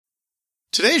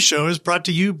Today's show is brought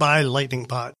to you by Lightning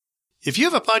Pod. If you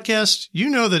have a podcast, you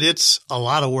know that it's a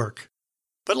lot of work.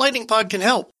 But Lightning Pod can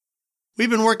help. We've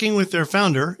been working with their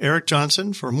founder, Eric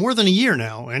Johnson, for more than a year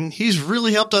now, and he's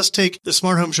really helped us take the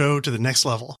Smart Home Show to the next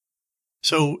level.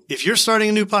 So if you're starting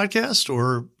a new podcast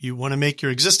or you want to make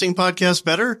your existing podcast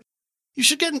better, you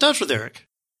should get in touch with Eric.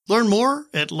 Learn more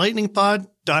at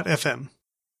lightningpod.fm.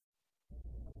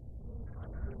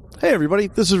 Hey everybody,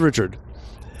 this is Richard.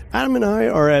 Adam and I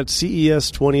are at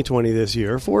CES 2020 this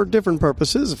year for different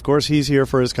purposes. Of course, he's here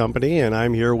for his company, and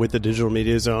I'm here with the Digital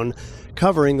Media Zone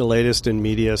covering the latest in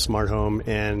media, smart home,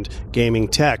 and gaming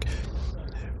tech.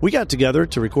 We got together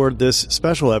to record this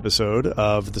special episode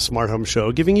of the Smart Home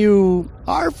Show, giving you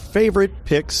our favorite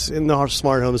picks in the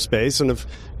smart home space, and of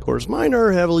course, mine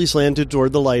are heavily slanted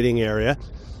toward the lighting area,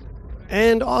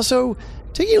 and also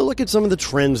taking a look at some of the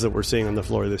trends that we're seeing on the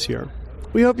floor this year.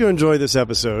 We hope you enjoy this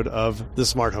episode of The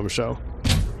Smart Home Show.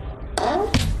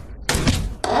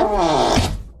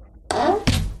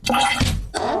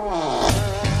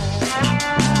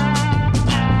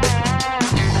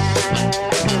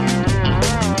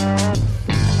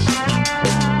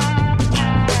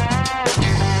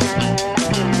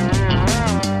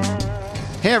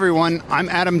 Hey everyone, I'm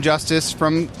Adam Justice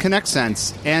from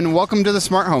ConnectSense, and welcome to The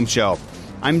Smart Home Show.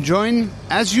 I'm joined,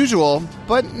 as usual,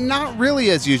 but not really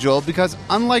as usual, because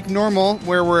unlike normal,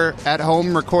 where we're at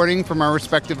home recording from our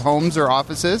respective homes or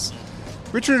offices,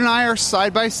 Richard and I are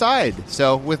side by side.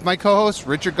 So, with my co-host,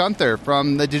 Richard Gunther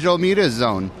from the Digital Media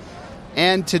Zone.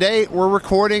 And today, we're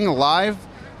recording live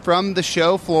from the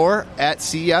show floor at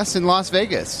CES in Las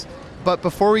Vegas. But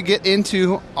before we get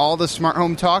into all the smart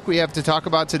home talk we have to talk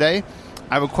about today,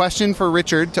 I have a question for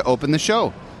Richard to open the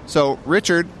show. So,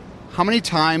 Richard, how many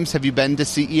times have you been to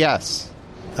CES?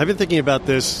 I've been thinking about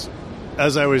this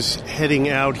as I was heading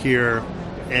out here,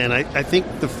 and I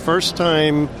think the first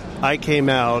time I came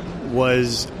out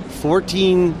was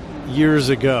 14 years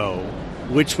ago,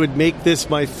 which would make this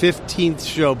my 15th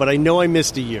show, but I know I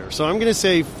missed a year, so I'm going to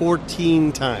say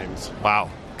 14 times. Wow.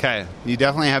 Okay. You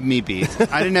definitely have me beat.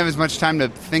 I didn't have as much time to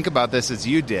think about this as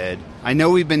you did. I know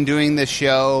we've been doing this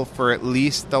show for at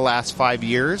least the last 5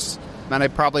 years, and I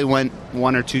probably went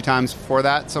 1 or 2 times before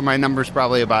that, so my number's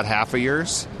probably about half a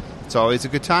year's. It's always a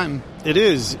good time. It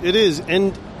is.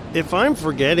 And if I'm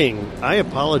forgetting, I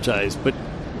apologize, but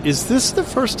is this the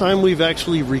first time we've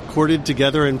actually recorded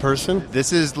together in person?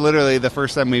 This is literally the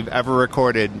first time we've ever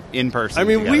recorded in person. I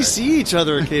mean, together. We see each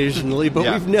other occasionally, but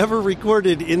Yeah. We've never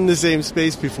recorded in the same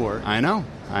space before. I know.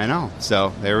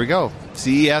 So there we go.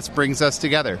 CES brings us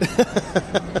together.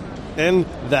 And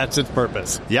that's its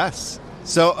purpose. Yes.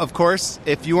 So, of course,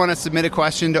 if you want to submit a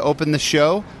question to open the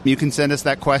show, you can send us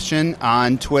that question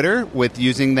on Twitter with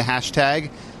using the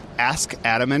hashtag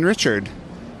AskAdamandRichard.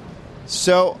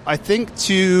 So, I think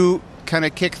to kind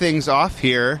of kick things off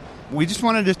here, we just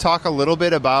wanted to talk a little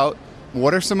bit about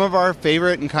what are some of our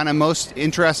favorite and kind of most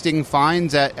interesting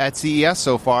finds at CES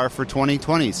so far for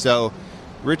 2020. So,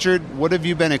 Richard, what have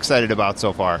you been excited about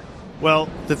so far? Well,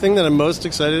 the thing that I'm most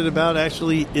excited about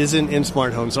actually isn't in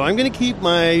smart home. So I'm going to keep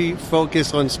my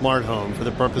focus on smart home for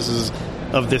the purposes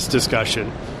of this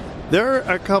discussion. There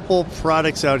are a couple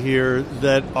products out here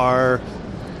that are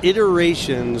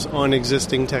iterations on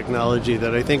existing technology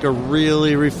that I think are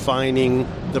really refining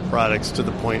the products to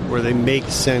the point where they make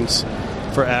sense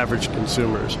for average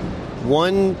consumers.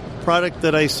 One product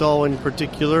that I saw in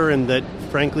particular, and that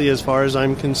frankly, as far as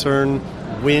I'm concerned,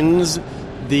 wins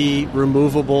the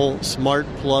removable smart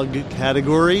plug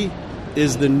category,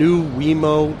 is the new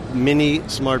Wemo Mini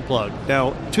Smart Plug.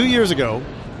 Now, 2 years ago,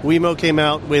 Wemo came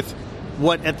out with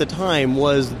what at the time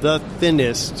was the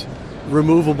thinnest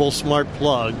removable smart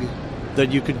plug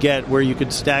that you could get, where you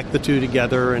could stack the two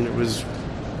together, and it was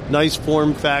nice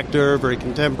form factor, very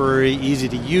contemporary, easy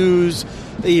to use.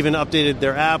 They even updated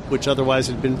their app, which otherwise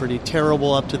had been pretty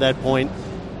terrible up to that point.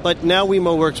 But now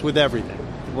Wemo works with everything.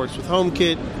 It works with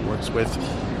HomeKit, it works with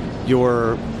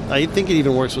I think it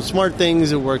even works with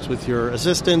SmartThings, it works with your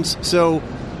assistants. So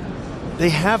they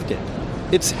halved it.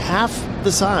 It's half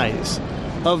the size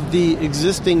of the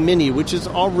existing Mini, which is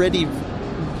already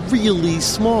really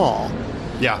small.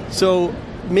 Yeah. So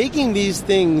making these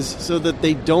things so that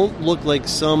they don't look like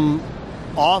some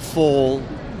awful,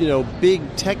 big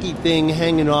techie thing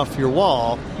hanging off your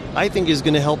wall, I think is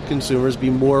going to help consumers be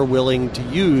more willing to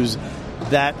use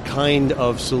that kind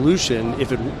of solution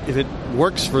if it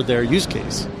works for their use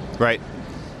case. Right.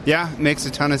 Yeah, makes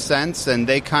a ton of sense. And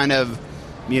they kind of,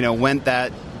 went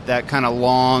that kind of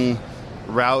long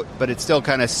route, but it still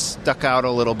kind of stuck out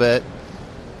a little bit.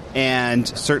 And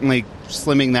certainly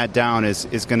slimming that down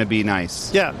is going to be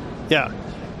nice. Yeah.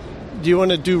 Do you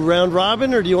want to do round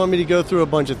robin, or do you want me to go through a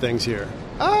bunch of things here?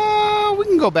 We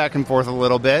can go back and forth a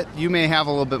little bit. You may have a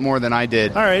little bit more than I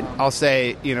did. All right. I'll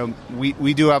say,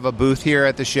 we do have a booth here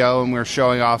at the show, and we're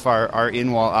showing off our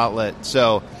in-wall outlet.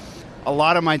 So a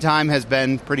lot of my time has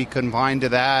been pretty confined to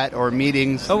that or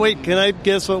meetings. Oh, wait, can I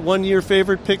guess what one of your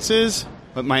favorite picks is?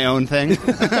 But my own thing.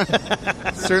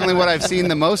 Certainly what I've seen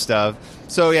the most of.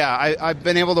 So, yeah, I've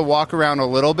been able to walk around a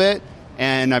little bit,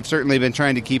 and I've certainly been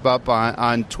trying to keep up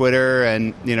on Twitter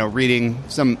and, reading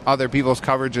some other people's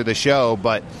coverage of the show,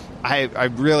 but I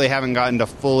really haven't gotten to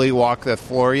fully walk the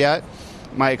floor yet.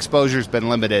 My exposure's been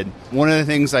limited. One of the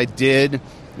things I did,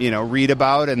 read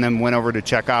about and then went over to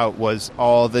check out was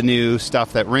all the new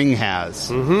stuff that Ring has,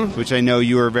 which I know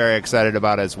you were very excited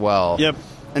about as well. Yep.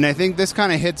 And I think this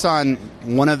kind of hits on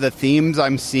one of the themes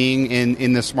I'm seeing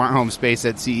in the smart home space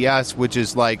at CES, which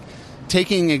is like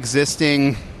taking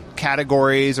existing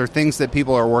categories or things that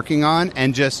people are working on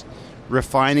and just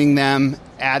refining them,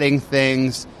 adding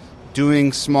things,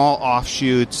 doing small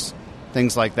offshoots,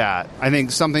 things like that. I think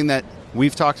something that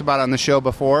we've talked about on the show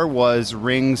before was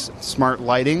Ring's smart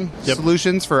lighting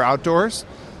solutions for outdoors.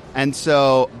 And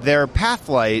so their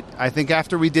Pathlight, I think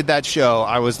after we did that show,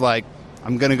 I was like,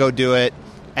 I'm going to go do it.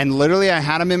 And literally I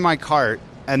had them in my cart,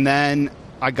 and then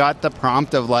I got the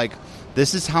prompt of like,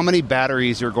 this is how many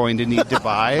batteries you're going to need to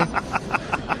buy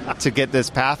to get this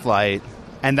Pathlight.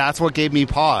 And that's what gave me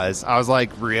pause. I was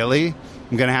like, really?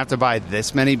 I'm going to have to buy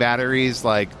this many batteries?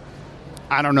 Like,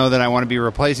 I don't know that I want to be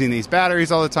replacing these batteries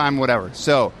all the time, whatever.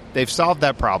 So they've solved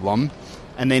that problem,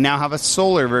 and they now have a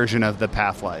solar version of the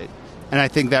Pathlight. And I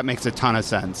think that makes a ton of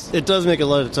sense. It does make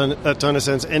a ton of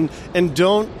sense. And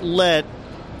don't let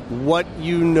what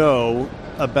you know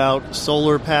about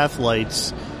solar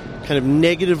Pathlights kind of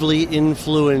negatively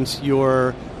influence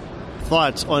your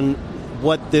thoughts on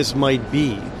what this might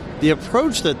be. The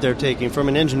approach that they're taking from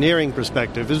an engineering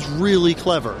perspective is really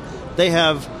clever. They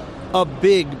have a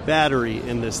big battery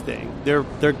in this thing. They're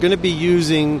going to be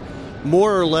using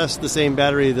more or less the same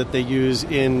battery that they use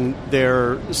in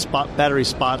their battery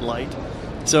Spotlight.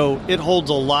 So it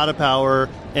holds a lot of power,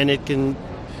 and it can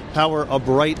power a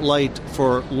bright light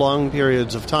for long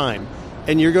periods of time.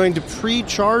 And you're going to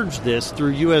pre-charge this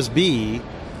through USB,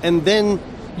 and then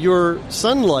your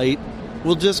sunlight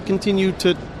will just continue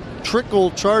to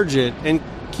trickle charge it and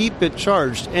keep it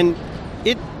charged. And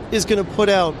it is going to put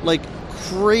out like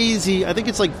crazy, I think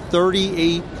it's like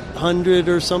 3,800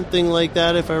 or something like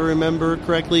that, if I remember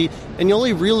correctly. And you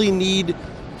only really need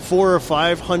 400 or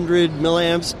 500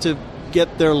 milliamps to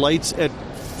get their lights at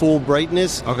full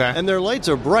brightness. Okay. And their lights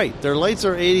are bright. Their lights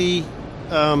are 80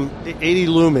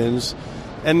 lumens,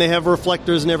 and they have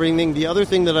reflectors and everything. The other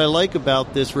thing that I like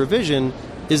about this revision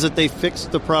is that they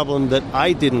fixed the problem that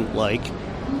I didn't like,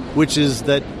 which is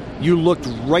that you looked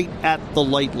right at the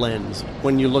light lens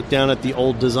when you look down at the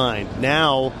old design.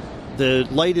 Now, the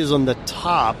light is on the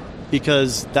top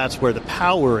because that's where the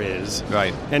power is.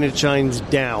 Right. And it shines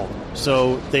down.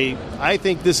 So I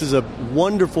think this is a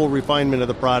wonderful refinement of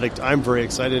the product. I'm very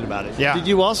excited about it. Yeah. Did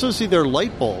you also see their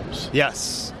light bulbs?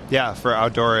 Yes. Yeah, for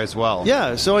outdoor as well.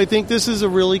 Yeah, so I think this is a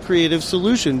really creative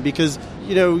solution because,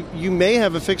 you may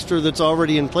have a fixture that's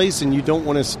already in place and you don't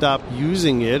want to stop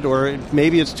using it, or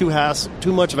maybe it's too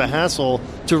much of a hassle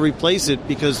to replace it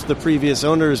because the previous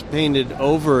owners painted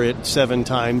over it 7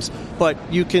 times. But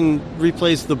you can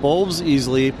replace the bulbs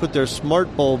easily, put their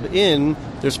smart bulb in.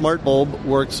 Their smart bulb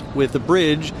works with a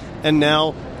bridge, and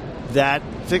now that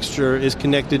fixture is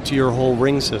connected to your whole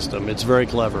Ring system. It's very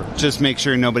clever. Just make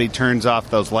sure nobody turns off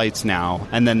those lights now,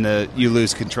 and then you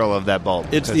lose control of that bulb.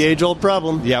 It's the age-old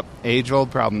problem. Yep,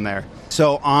 age-old problem there.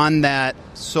 So on that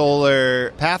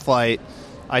solar Pathlight,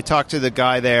 I talked to the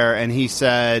guy there, and he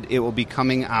said it will be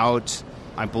coming out,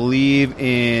 I believe,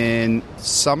 in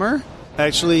summer.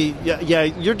 Actually, yeah,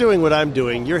 you're doing what I'm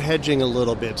doing. You're hedging a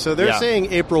little bit. So they're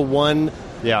saying April 1,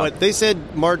 but they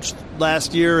said March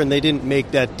last year, and they didn't make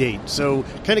that date. So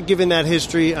kind of given that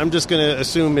history, I'm just going to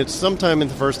assume it's sometime in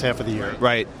the first half of the year.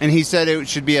 Right. And he said it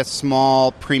should be a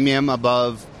small premium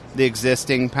above the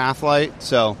existing Pathlight.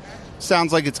 So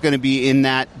sounds like it's going to be in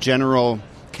that general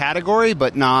category,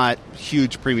 but not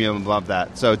huge premium above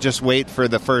that. So just wait for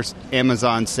the first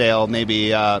Amazon sale,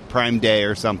 maybe Prime Day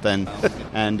or something,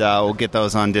 and we'll get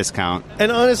those on discount.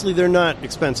 And honestly, they're not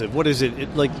expensive. What is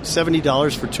it like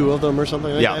 $70 for 2 of them or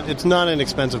something like that? It's not an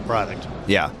expensive product.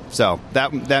 Yeah, so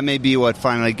that may be what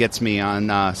finally gets me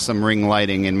on some Ring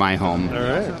lighting in my home. All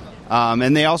right.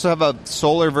 And they also have a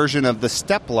solar version of the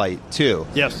Step Light, too.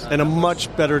 Yes, and a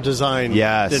much better design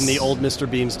than the old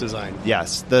Mr. Bean's design.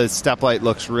 Yes, the Step Light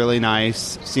looks really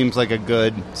nice. Seems like a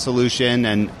good solution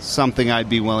and something I'd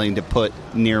be willing to put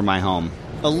near my home.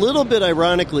 A little bit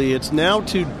ironically, it's now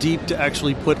too deep to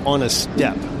actually put on a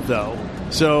step, though.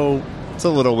 So It's a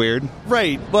little weird.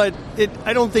 right, but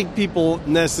I don't think people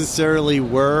necessarily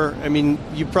were. I mean,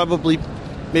 you probably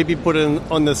maybe put it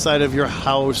on the side of your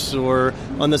house or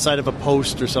on the side of a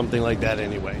post or something like that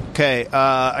anyway. Okay,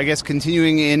 I guess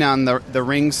continuing in on the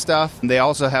Ring stuff, they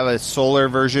also have a solar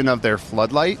version of their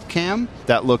floodlight cam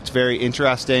that looked very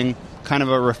interesting. Kind of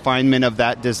a refinement of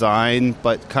that design,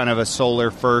 but kind of a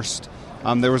solar first.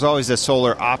 There was always a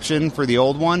solar option for the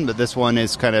old one, but this one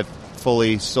is kind of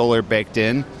fully solar baked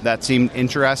in. That seemed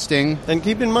interesting. And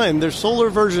keep in mind, their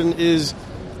solar version is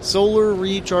solar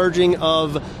recharging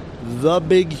of the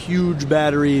big, huge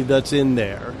battery that's in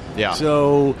there. Yeah.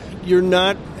 So you're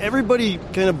not... Everybody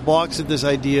kind of balks at this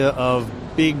idea of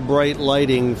big, bright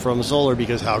lighting from solar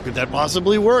because how could that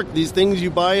possibly work? These things you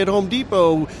buy at Home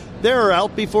Depot, they're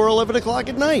out before 11 o'clock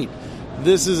at night.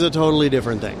 This is a totally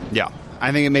different thing. Yeah,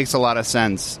 I think it makes a lot of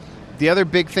sense. The other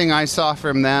big thing I saw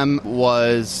from them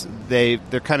was they're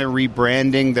kind of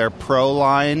rebranding their Pro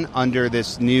line under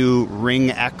this new Ring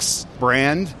X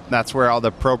brand. That's where all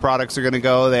the Pro products are going to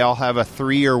go. They all have a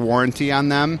 3-year warranty on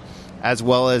them, as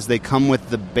well as they come with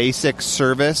the basic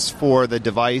service for the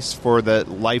device for the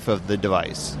life of the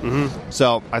device. Mm-hmm.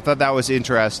 So I thought that was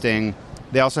interesting.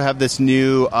 They also have this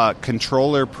new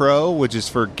Controller Pro, which is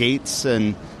for gates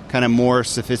and kind of more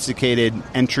sophisticated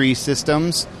entry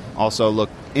systems. Also look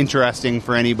interesting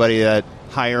for anybody that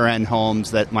higher-end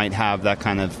homes that might have that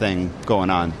kind of thing going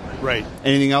on. Right.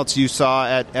 Anything else you saw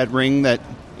at Ring that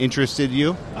interested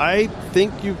you? I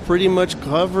think you pretty much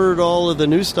covered all of the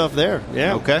new stuff there.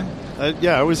 Yeah. Okay.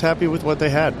 I was happy with what they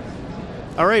had.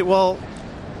 All right, well,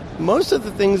 most of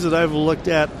the things that I've looked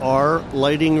at are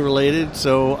lighting related,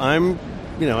 so I'm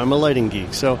a lighting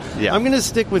geek. So yeah. I'm going to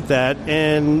stick with that,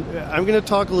 and I'm going to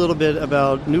talk a little bit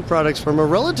about new products from a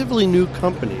relatively new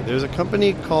company. There's a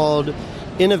company called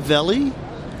Innovelli,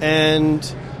 and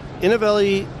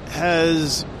Innovelli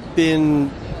has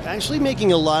been actually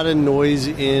making a lot of noise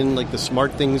in like the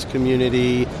smart things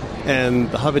community and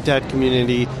the Habitat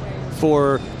community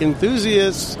for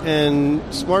enthusiasts and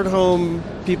smart home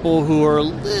people who are a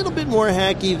little bit more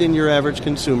hacky than your average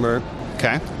consumer.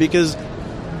 Okay. Because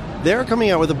they're coming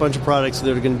out with a bunch of products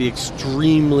that are going to be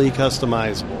extremely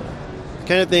customizable.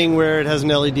 Kind of thing where it has an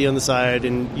LED on the side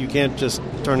and you can't just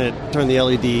turn the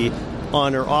LED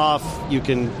on or off. You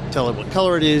can tell it what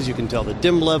color it is. You can tell the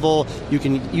dim level. You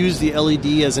can use the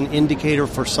LED as an indicator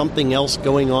for something else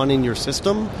going on in your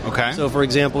system. Okay. So, for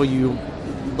example,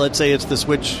 let's say it's the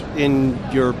switch in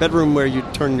your bedroom where you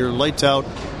turn your lights out.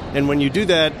 And when you do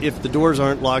that, if the doors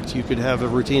aren't locked, you could have a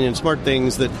routine in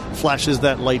SmartThings that flashes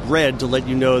that light red to let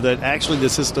you know that actually the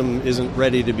system isn't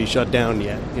ready to be shut down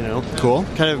yet. Cool.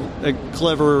 Kind of a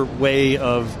clever way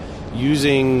of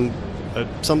using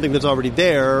something that's already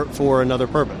there for another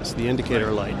purpose, the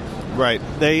indicator light. Right.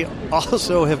 They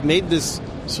also have made this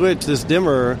switch, this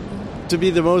dimmer, to be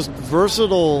the most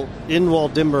versatile in-wall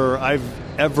dimmer I've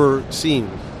ever seen.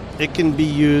 It can be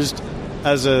used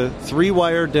as a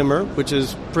 3-wire dimmer, which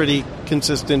is pretty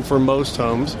consistent for most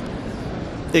homes.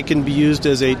 It can be used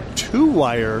as a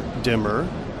 2-wire dimmer.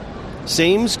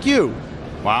 Same SKU.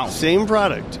 Wow. Same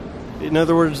product. In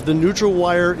other words, the neutral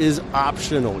wire is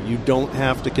optional. You don't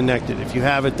have to connect it. If you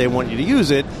have it, they want you to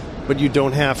use it, but you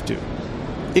don't have to.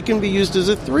 It can be used as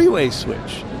a 3-way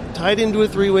switch, tied into a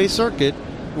 3-way circuit,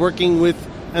 working with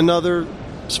another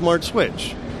smart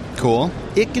switch. Cool.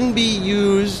 It can be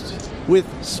used with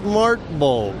smart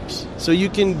bulbs. So you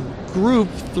can group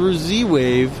through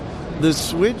Z-Wave the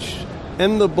switch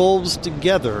and the bulbs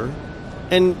together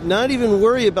and not even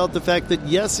worry about the fact that,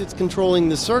 yes, it's controlling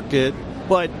the circuit,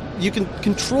 but you can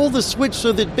control the switch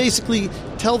so that basically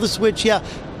tell the switch, yeah,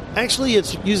 actually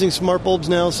it's using smart bulbs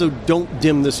now, so don't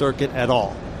dim the circuit at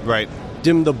all. Right.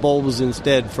 Dim the bulbs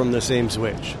instead from the same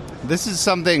switch. This is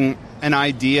an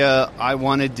idea I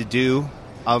wanted to do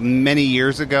many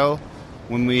years ago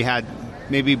when we had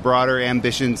maybe broader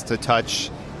ambitions to touch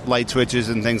light switches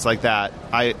and things like that.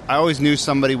 I always knew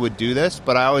somebody would do this,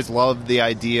 but I always loved the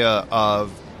idea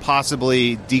of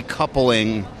possibly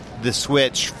decoupling the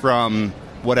switch from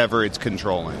whatever it's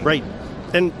controlling. Right.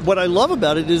 And what I love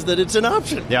about it is that it's an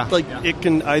option. Yeah. It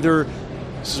can either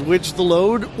switch the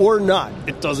load or not.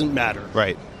 It doesn't matter.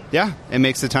 Right. Yeah, it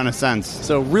makes a ton of sense.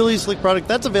 So really slick product.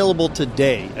 That's available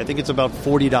today. I think it's about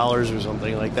 $40 or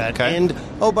something like that. Okay. And,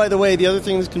 oh, by the way, the other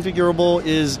thing that's configurable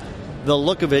is the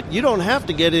look of it. You don't have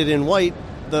to get it in white.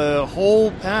 The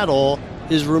whole paddle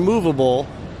is removable,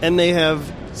 and they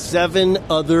have 7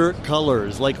 other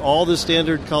colors, like all the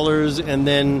standard colors, and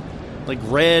then like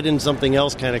red and something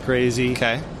else kind of crazy.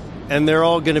 Okay. and they're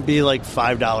all going to be like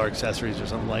 $5 accessories or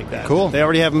something like that. Cool. They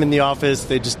already have them in the office.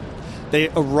 They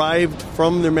arrived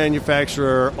from their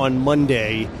manufacturer on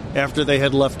Monday after they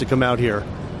had left to come out here.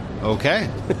 Okay.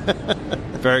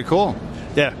 Very cool.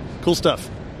 Yeah, cool stuff.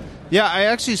 Yeah, I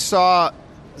actually saw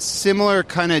similar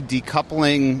kind of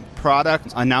decoupling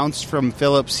product announced from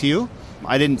Philips Hue.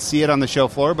 I didn't see it on the show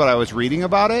floor, but I was reading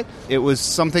about it. It was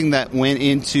something that went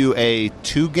into a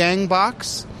 2-gang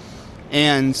box,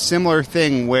 and similar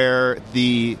thing where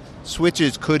the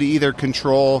switches could either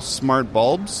control smart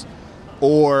bulbs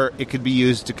or it could be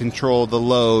used to control the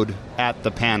load at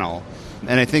the panel.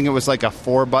 And I think it was like a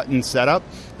 4-button setup.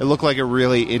 It looked like a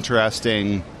really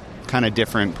interesting, kind of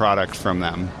different product from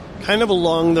them. Kind of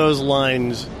along those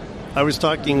lines, I was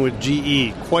talking with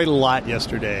GE quite a lot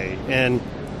yesterday, and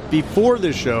before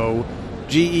the show,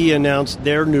 GE announced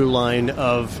their new line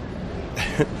of,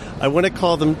 I want to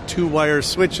call them 2-wire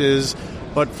switches,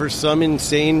 but for some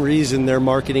insane reason, their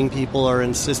marketing people are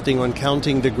insisting on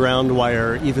counting the ground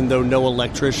wire, even though no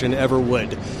electrician ever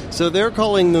would. So they're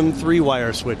calling them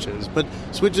 3-wire switches, but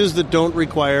switches that don't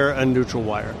require a neutral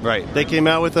wire. Right. They came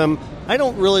out with them. I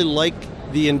don't really like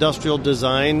the industrial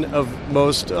design of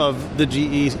most of the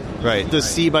GE, the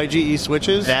C by GE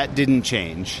switches. That didn't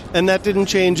change. And that didn't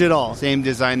change at all. Same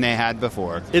design they had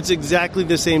before. It's exactly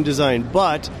the same design,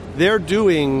 but they're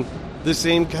doing the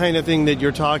same kind of thing that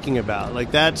you're talking about.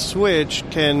 Like that switch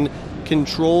can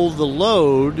control the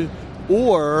load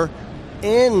or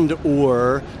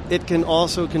it can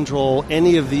also control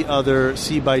any of the other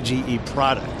C by GE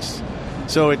products.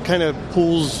 So it kind of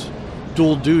pulls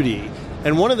dual duty.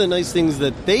 And one of the nice things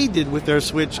that they did with their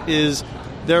switch is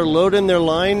their load and their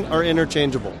line are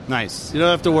interchangeable. Nice. You don't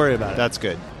have to worry about it. That's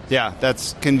good. Yeah,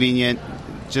 that's convenient.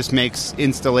 Just makes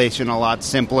installation a lot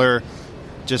simpler.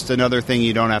 Just another thing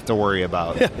you don't have to worry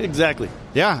about. Yeah, exactly.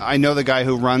 Yeah, I know the guy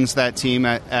who runs that team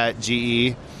at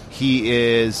GE. He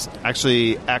is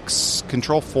actually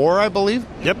ex-Control 4, I believe.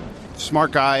 Yep.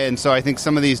 Smart guy, and so I think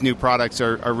some of these new products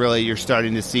are really, you're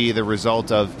starting to see the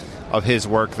result of his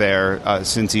work there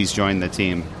since he's joined the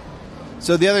team.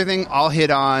 So the other thing I'll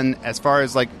hit on, as far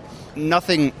as like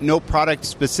no product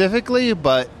specifically,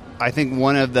 but I think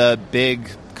one of the big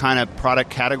kind of product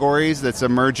categories that's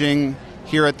emerging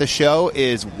here at the show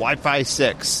is Wi-Fi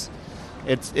 6.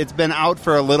 It's been out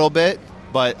for a little bit,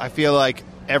 but I feel like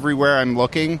everywhere I'm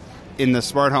looking in the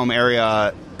smart home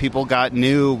area, people got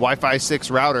new Wi-Fi 6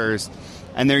 routers,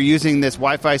 and they're using this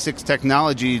Wi-Fi 6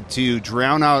 technology to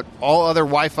drown out all other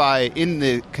Wi-Fi in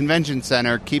the convention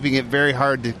center, keeping it very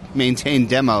hard to maintain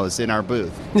demos in our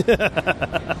booth.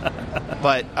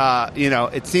 But,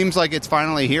 it seems like it's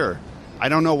finally here. I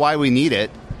don't know why we need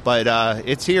it, but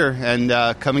it's here, and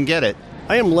come and get it.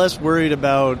 I am less worried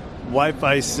about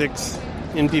Wi-Fi 6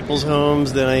 in people's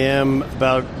homes than I am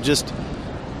about just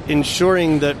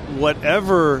ensuring that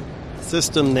whatever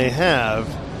system they have,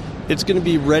 it's going to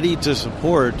be ready to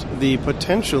support the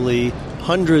potentially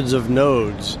hundreds of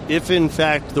nodes if, in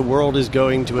fact, the world is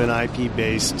going to an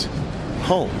IP-based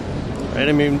home. Right?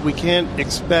 I mean, we can't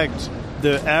expect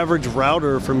the average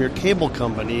router from your cable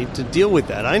company to deal with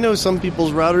that. I know some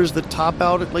people's routers that top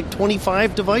out at like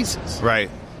 25 devices. Right.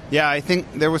 Yeah, I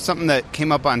think there was something that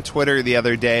came up on Twitter the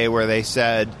other day where they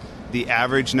said the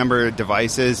average number of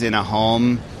devices in a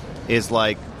home is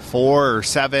like 4 or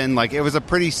 7. Like, it was a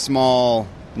pretty small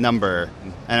number.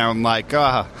 And I'm like,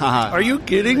 are you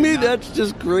kidding me? That's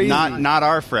just crazy. Not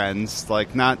our friends.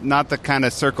 Like, not the kind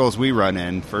of circles we run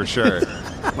in, for sure.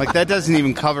 Like, that doesn't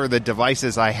even cover the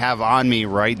devices I have on me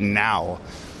right now,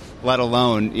 let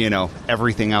alone,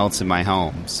 everything else in my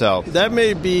home. So that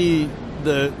may be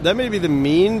the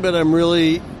mean, but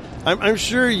I'm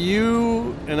sure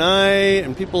you and I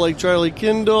and people like Charlie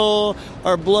Kindle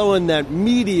are blowing that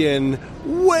median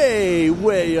way,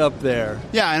 way up there.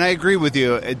 Yeah, and I agree with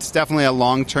you. It's definitely a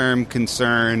long-term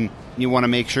concern. You want to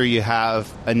make sure you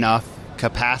have enough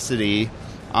capacity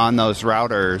on those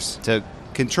routers to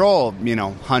control,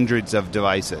 hundreds of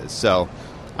devices. So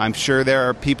I'm sure there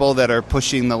are people that are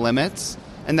pushing the limits,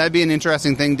 and that'd be an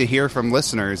interesting thing to hear from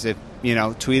listeners. If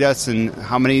tweet us and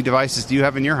how many devices do you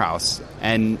have in your house,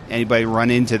 and anybody run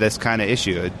into this kind of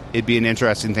issue. It'd be an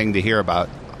interesting thing to hear about.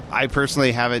 I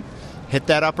personally haven't hit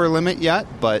that upper limit yet,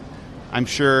 but I'm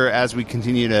sure as we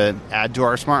continue to add to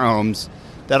our smart homes,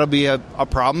 that'll be a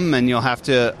problem, and you'll have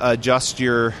to adjust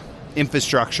your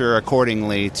infrastructure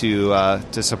accordingly to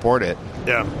support it.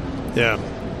 Yeah.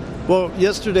 Well,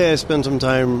 yesterday I spent some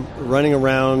time running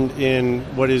around in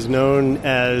what is known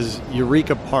as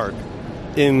Eureka Park,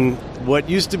 in what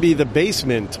used to be the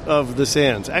basement of the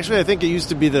Sands. Actually, I think it used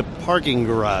to be the parking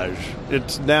garage.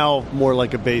 It's now more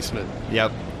like a basement.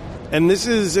 Yep. And this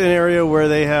is an area where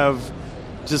they have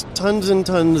just tons and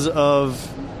tons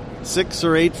of 6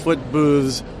 or 8 foot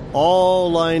booths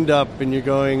all lined up, and you're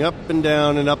going up and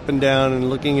down and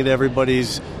looking at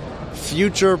everybody's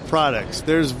future products.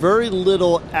 There's very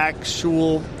little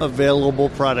actual available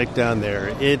product down there.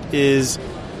 It is,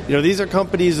 these are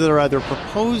companies that are either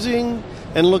proposing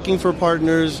and looking for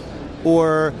partners,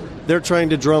 or they're trying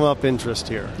to drum up interest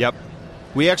here. Yep.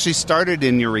 We actually started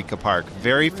in Eureka Park,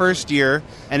 very first year,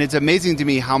 and it's amazing to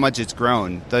me how much it's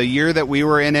grown. The year that we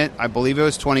were in it, I believe it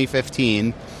was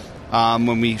 2015,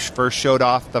 when we first showed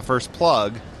off the first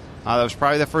plug. That was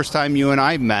probably the first time you and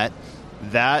I met.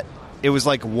 It was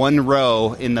like one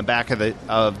row in the back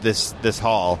of this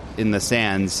hall in the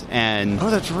Sands, and oh,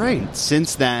 that's right.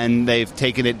 Since then, they've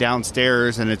taken it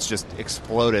downstairs, and it's just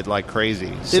exploded like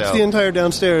crazy. It's the entire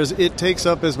downstairs. It takes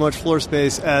up as much floor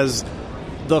space as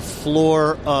the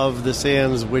floor of the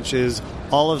Sands, which is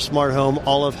all of smart home,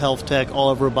 all of health tech, all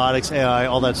of robotics, AI,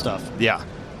 all that stuff.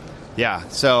 Yeah.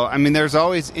 So, I mean, there's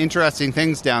always interesting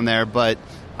things down there, but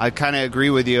I kind of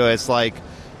agree with you. It's like,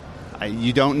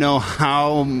 you don't know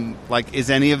how,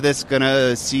 is any of this going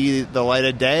to see the light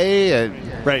of day?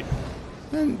 Right.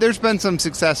 And there's been some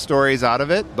success stories out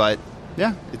of it, but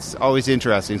yeah, it's always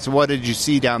interesting. So what did you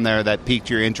see down there that piqued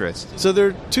your interest? So there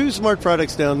are 2 smart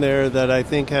products down there that I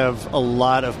think have a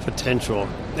lot of potential.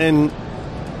 And,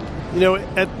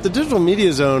 at the Digital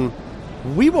Media Zone,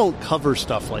 we won't cover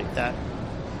stuff like that.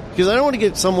 Because I don't want to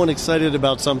get someone excited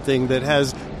about something that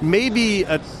has maybe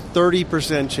a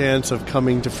 30% chance of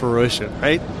coming to fruition,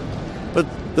 right? But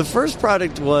the first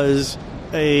product was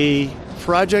a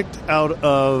project out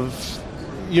of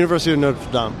University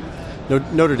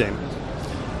of Notre Dame.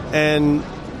 And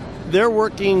they're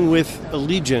working with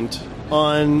Allegiant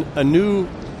on a new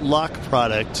lock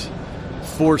product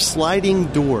for sliding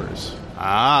doors.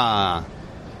 Ah,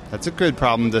 that's a good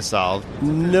problem to solve.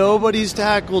 Nobody's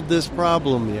tackled this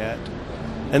problem yet.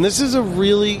 And this is a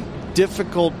really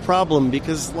difficult problem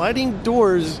because sliding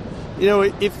doors,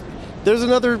 if there's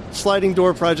another sliding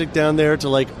door project down there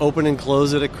to open and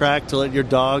close at a crack to let your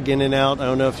dog in and out. I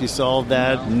don't know if you solved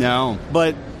that. No.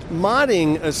 But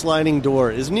modding a sliding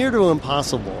door is near to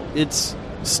impossible. It's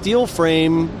steel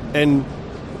frame and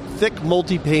thick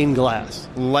multi-pane glass.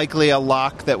 Likely a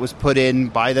lock that was put in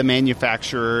by the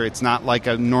manufacturer. It's not like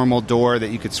a normal door that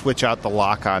you could switch out the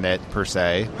lock on it, per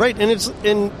se. Right,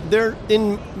 and they're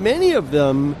in many of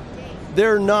them,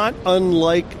 they're not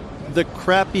unlike the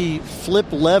crappy flip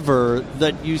lever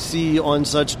that you see on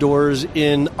such doors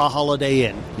in a Holiday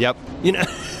Inn. Yep. Do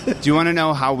you want to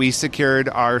know how we secured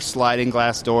our sliding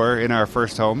glass door in our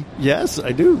first home? Yes,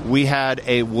 I do. We had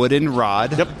a wooden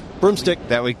rod. Yep, broomstick.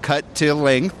 That we cut to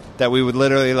length, that we would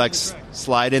literally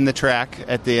slide in the track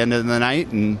at the end of the night,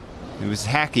 and it was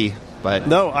hacky. But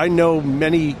no, I know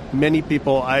many, many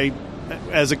people.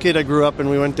 As a kid, I grew up and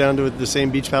we went down to the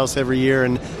same beach house every year,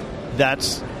 and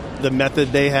that's the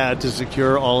method they had to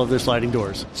secure all of their sliding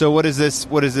doors. So what does this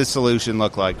solution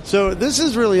look like? So this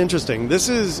is really interesting. This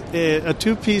is a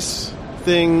 2-piece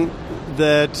thing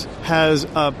that has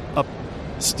a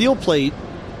steel plate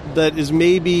that is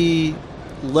maybe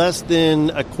less than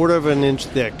 1/4 of an inch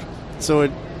thick. So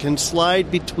it can slide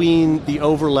between the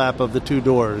overlap of the 2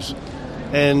 doors.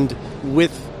 And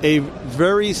with a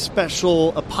very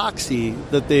special epoxy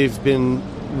that they've been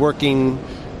working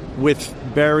with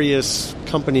various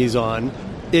companies on,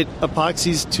 it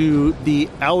epoxies to the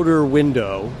outer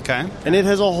window. Okay. And it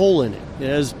has a hole in it. It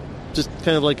has just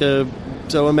kind of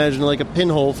so imagine like a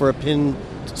pinhole for a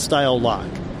pin-style lock.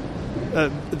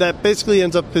 That basically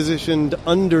ends up positioned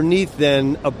underneath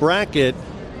then a bracket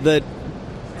that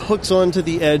hooks onto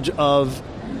the edge of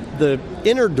the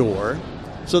inner door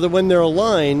so that when they're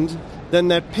aligned, then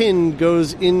that pin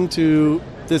goes into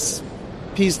this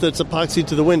piece that's epoxied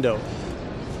to the window.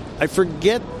 I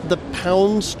forget the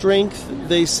pound strength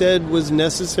they said was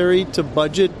necessary to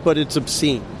budget, but it's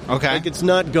obscene. Okay. It's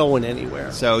not going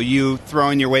anywhere. So you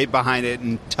throwing your weight behind it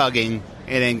and tugging,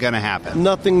 it ain't going to happen.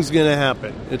 Nothing's going to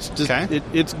happen. It's just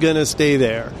it's going to stay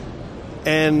there.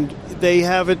 And they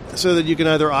have it so that you can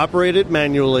either operate it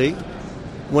manually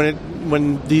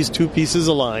when these 2 pieces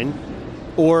align,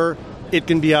 or it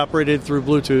can be operated through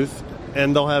Bluetooth,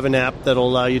 and they'll have an app that'll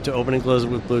allow you to open and close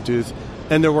it with Bluetooth.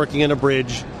 And they're working in a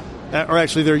bridge. Or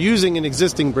actually, they're using an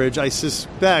existing bridge. I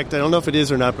don't know if it is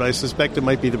or not, but I suspect it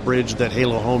might be the bridge that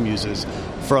Halo Home uses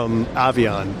from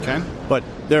Avion. Okay. But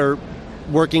they're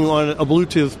working on a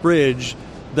Bluetooth bridge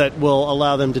that will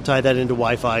allow them to tie that into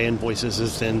Wi-Fi and voice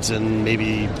assistants and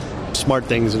maybe smart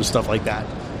things and stuff like that.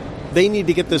 They need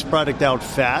to get this product out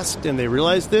fast, and they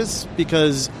realize this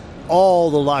because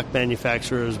all the lock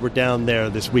manufacturers were down there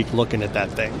this week looking at that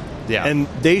thing. Yeah. And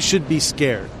they should be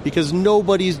scared because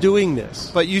nobody's doing this.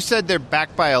 But you said they're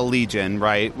backed by Allegion,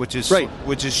 right? Which is Right.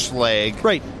 Which is Schlage.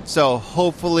 Right. So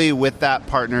hopefully with that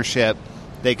partnership,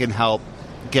 they can help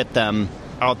get them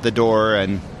out the door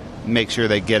and make sure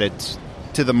they get it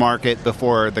to the market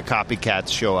before the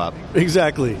copycats show up.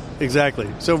 Exactly.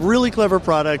 So really clever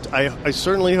product. I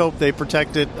certainly hope they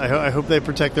protect it. I hope they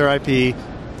protect their IP.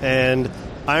 And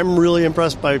I'm really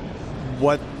impressed by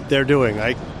what they're doing.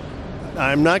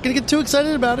 I'm not going to get too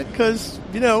excited about it because,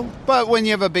 But when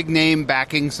you have a big name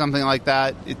backing something like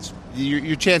that, it's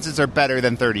your chances are better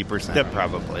than 30%, Yep.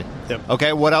 probably. Yep.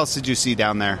 Okay, what else did you see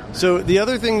down there? So the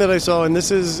other thing that I saw, and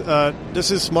this is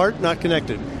smart, not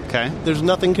connected. Okay. There's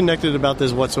nothing connected about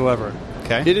this whatsoever.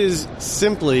 Okay. It is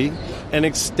simply an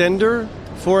extender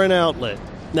for an outlet.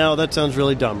 Now, that sounds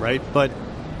really dumb, right? But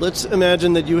let's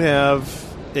imagine that you have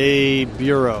a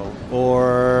bureau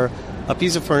or a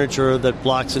piece of furniture that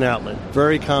blocks an outlet.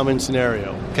 Very common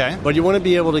scenario. Okay. But you want to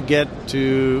be able to get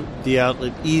to the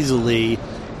outlet easily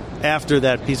after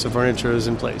that piece of furniture is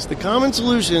in place. The common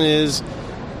solution is,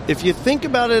 if you think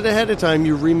about it ahead of time,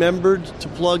 you remembered to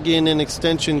plug in an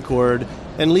extension cord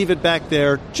and leave it back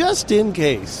there just in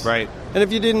case. Right. And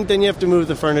if you didn't, then you have to move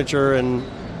the furniture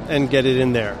and get it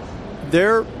in there.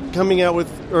 They're coming out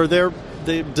with, or they're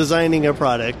designing a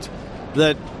product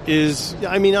that is,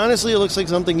 I mean, honestly, it looks like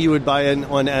something you would buy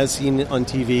on As Seen on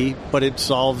TV, but it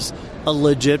solves a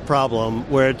legit problem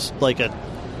where it's like a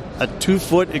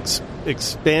 2-foot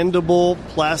expandable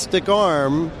plastic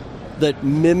arm that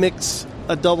mimics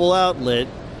a double outlet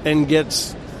and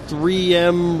gets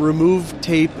 3M remove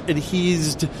tape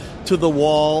adhesed to the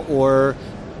wall or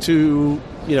to,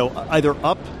 either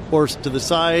up or to the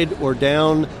side or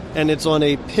down, and it's on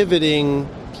a pivoting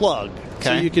plug. Okay.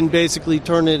 So you can basically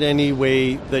turn it any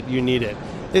way that you need it.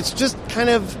 It's just kind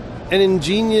of an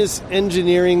ingenious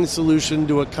engineering solution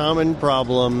to a common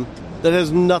problem that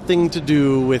has nothing to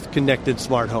do with connected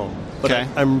smart home. But Okay.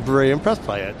 I'm very impressed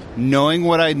by it. Knowing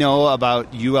what I know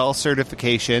about UL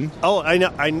certification, Oh, I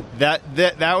know.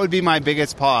 that would be my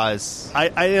biggest pause.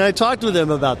 I talked with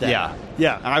them about that.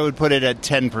 Yeah. I would put it at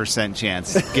 10%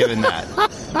 chance, given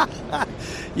that.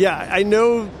 Yeah, I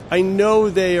know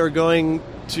they are going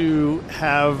to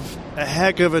have a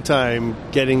heck of a time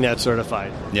getting that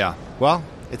certified. Yeah. Well,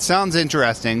 it sounds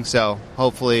interesting, so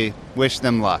hopefully wish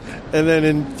them luck. And then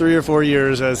in 3 or 4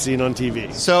 years, as seen on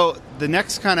TV. So the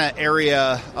next kind of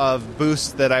area of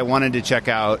boost that I wanted to check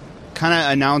out, kind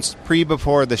of announced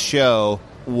before the show,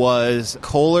 was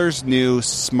Kohler's new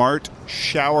smart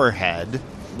shower head,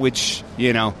 which,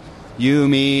 you,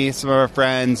 me, some of our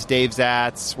friends, Dave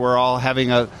Zatz, we're all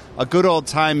having a good old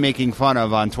time making fun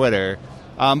of on Twitter.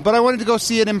 But I wanted to go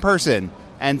see it in person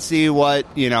and see what,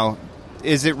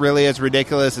 is it really as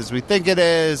ridiculous as we think it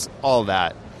is? All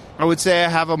that. I would say I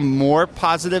have a more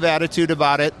positive attitude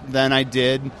about it than I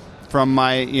did from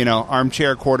my,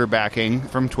 armchair quarterbacking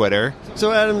from Twitter.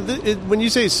 So, Adam, when you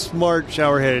say smart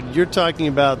shower head, you're talking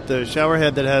about the shower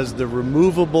head that has the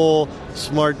removable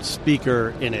smart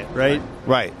speaker in it, right?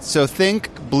 Right. So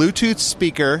think Bluetooth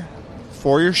speaker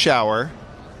for your shower,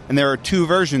 and there are 2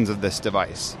 versions of this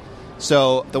device.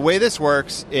 So the way this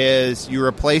works is you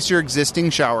replace your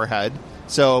existing shower head.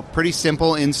 So pretty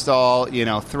simple install,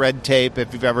 thread tape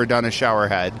if you've ever done a shower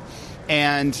head.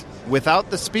 And without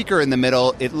the speaker in the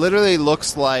middle, it literally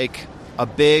looks like a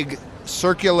big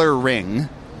circular ring.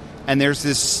 And there's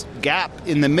this gap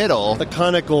in the middle. The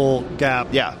conical gap.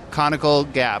 Yeah, conical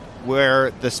gap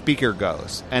where the speaker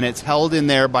goes. And it's held in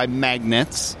there by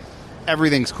magnets.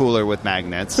 Everything's cooler with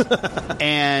magnets.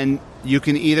 And you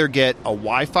can either get a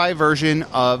Wi-Fi version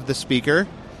of the speaker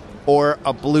or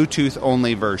a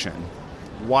Bluetooth-only version.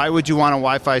 Why would you want a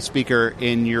Wi-Fi speaker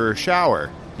in your shower,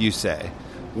 you say?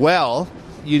 Well,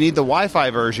 you need the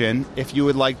Wi-Fi version if you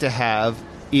would like to have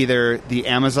either the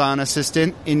Amazon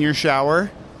Assistant in your shower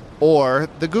or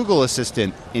the Google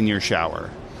Assistant in your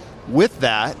shower. With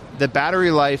that, the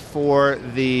battery life for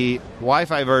the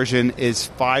Wi-Fi version is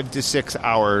 5 to 6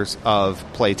 hours of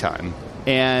playtime.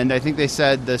 And I think they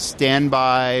said the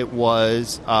standby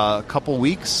was a couple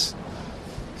weeks.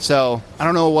 So I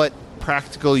don't know what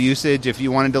practical usage, if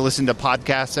you wanted to listen to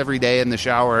podcasts every day in the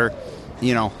shower,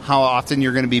 how often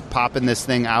you're going to be popping this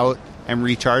thing out and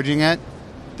recharging it.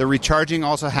 The recharging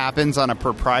also happens on a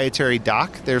proprietary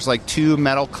dock. There's like 2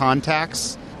 metal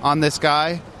contacts on this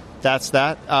guy. That's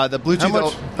that. The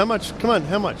Bluetooth. How much? Come on,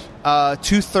 how much?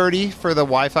 $230 for the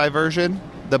Wi-Fi version.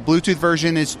 The Bluetooth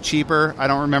version is cheaper. I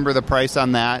don't remember the price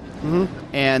on that.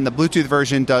 Mm-hmm. And the Bluetooth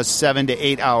version does 7 to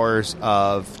 8 hours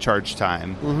of charge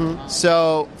time. Mm-hmm.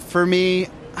 So for me,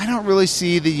 I don't really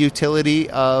see the utility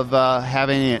of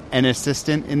having an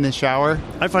assistant in the shower.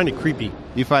 I find it creepy.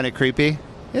 You find it creepy?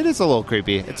 It is a little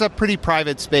creepy. It's a pretty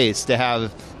private space to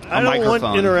have a microphone. I don't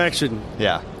want interaction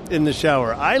Yeah. in the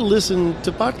shower. I listen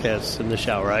to podcasts in the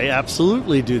shower. I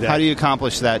absolutely do that. How do you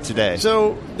accomplish that today?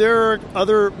 So there are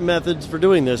other methods for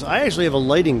doing this. I actually have a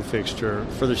lighting fixture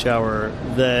for the shower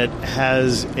that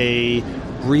has a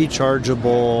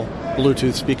rechargeable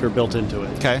Bluetooth speaker built into it.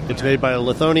 Okay. It's made by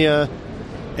Lithonia,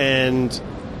 and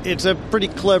it's a pretty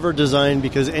clever design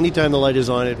because anytime the light is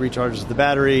on, it recharges the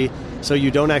battery, so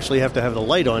you don't actually have to have the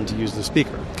light on to use the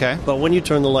speaker. Okay. But when you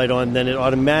turn the light on, then it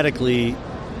automatically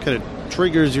kind of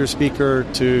triggers your speaker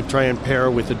to try and pair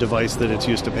with the device that it's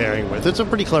used to pairing with. It's a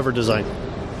pretty clever design.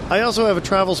 I also have a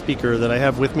travel speaker that I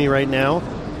have with me right now,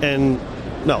 and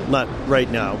no, not right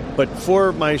now, but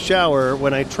for my shower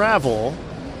when I travel,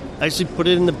 I actually put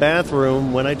it in the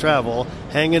bathroom when I travel,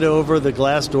 hang it over the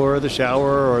glass door of the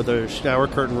shower or the shower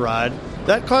curtain rod.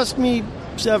 That cost me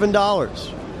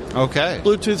 $7. Okay.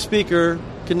 Bluetooth speaker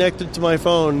connected to my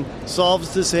phone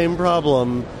solves the same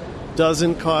problem.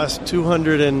 Doesn't cost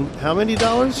 $200 and how many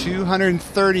dollars?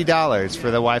 $230 for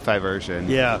the Wi-Fi version.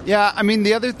 Yeah. Yeah, I mean,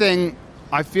 the other thing,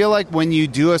 I feel like when you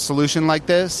do a solution like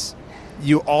this,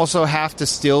 you also have to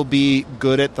still be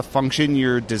good at the function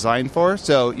you're designed for.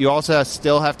 So you also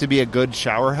still have to be a good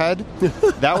shower head.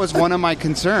 That was one of my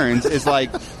concerns, is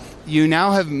like, you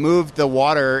now have moved the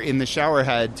water in the shower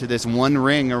head to this one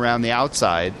ring around the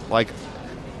outside. Like,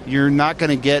 you're not going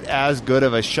to get as good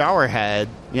of a shower head.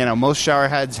 You know, most shower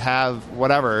heads have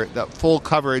the full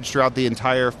coverage throughout the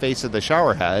entire face of the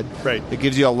shower head. Right. It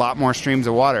gives you a lot more streams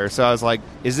of water. So I was like,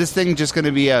 is this thing just going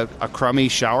to be a crummy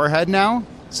shower head now?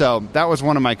 So that was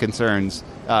one of my concerns,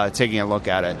 taking a look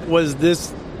at it. Was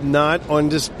this not on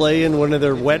display in one of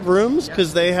their wet rooms?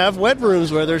 Because they have wet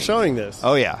rooms where they're showing this.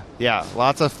 Oh, yeah. Yeah.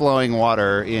 Lots of flowing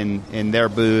water in their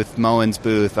booth, Moen's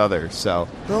booth, others. So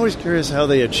I'm always curious how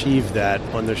they achieve that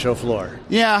on the show floor.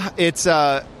 yeah, it's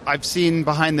I've seen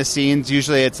behind the scenes.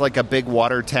 Usually it's like a big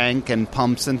water tank and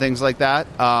pumps and things like that.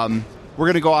 We're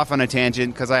going to go off on a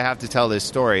tangent because I have to tell this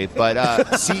story.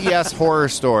 But CES horror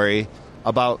story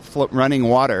about running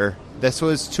water. This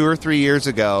was 2 or 3 years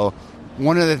ago.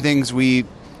 One of the things we've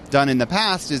done in the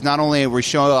past is not only we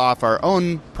show off our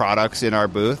own products in our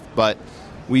booth, but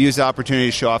we use the opportunity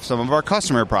to show off some of our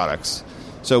customer products.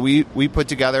 So we put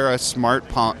together a smart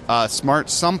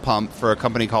sump pump for a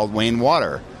company called Wayne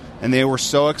Water. And they were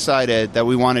so excited that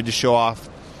we wanted to show off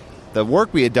the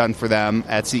work we had done for them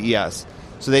at CES.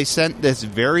 So they sent this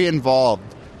very involved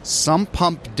sump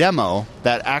pump demo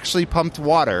that actually pumped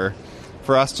water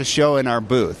for us to show in our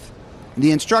booth.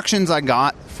 The instructions I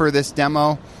got for this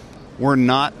demo were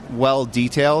not well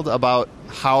detailed about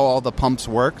how all the pumps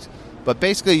worked, but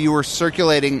basically you were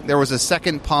circulating, there was a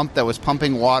second pump that was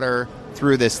pumping water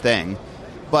through this thing.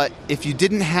 But if you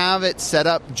didn't have it set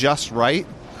up just right,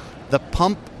 the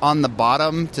pump on the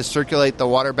bottom to circulate the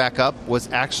water back up was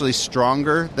actually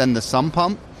stronger than the sump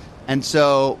pump. And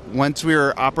so once we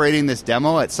were operating this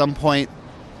demo, at some point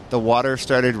the water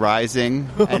started rising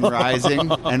and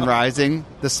rising and rising.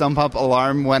 The sump pump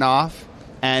alarm went off,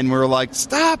 and we were like,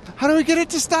 stop! How do we get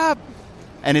it to stop?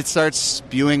 And it starts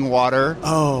spewing water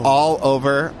all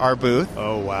over our booth.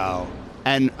 Oh, wow.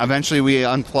 And eventually we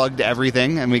unplugged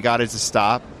everything and we got it to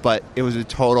stop, but it was a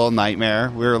total nightmare.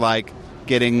 We were like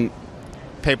getting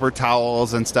paper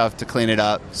towels and stuff to clean it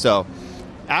up. So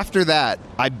after that,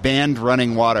 I banned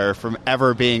running water from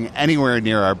ever being anywhere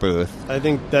near our booth. I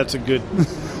think that's a good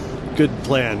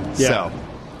plan. Yeah. So,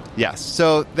 yes.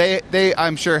 So they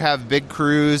I'm sure have big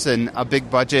crews and a big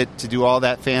budget to do all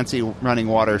that fancy running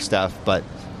water stuff, but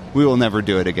we will never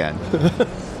do it again.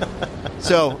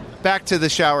 So back to the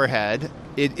shower head.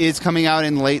 It is coming out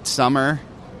in late summer.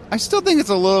 I still think it's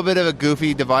a little bit of a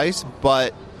goofy device,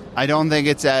 but I don't think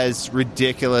it's as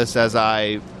ridiculous as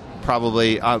I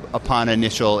probably upon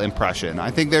initial impression.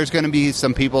 I think there's going to be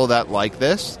some people that like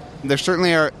this. There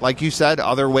certainly are, like you said,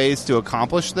 other ways to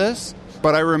accomplish this.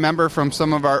 But I remember from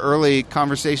some of our early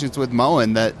conversations with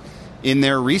Moen that in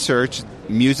their research,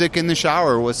 music in the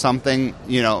shower was something,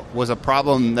 was a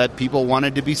problem that people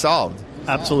wanted to be solved.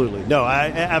 Absolutely. No,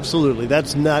 absolutely.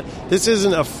 This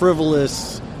isn't a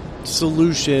frivolous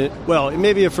solution. Well, it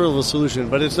may be a frivolous solution,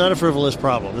 but it's not a frivolous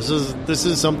problem. This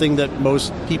is something that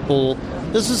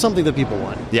people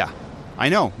want. Yeah. I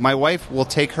know. My wife will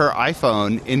take her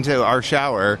iPhone into our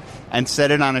shower and set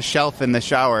it on a shelf in the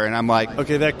shower, and I'm like,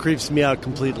 okay, that creeps me out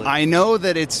completely. I know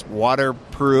that it's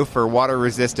waterproof or water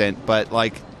resistant, but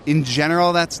in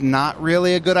general, that's not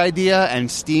really a good idea, and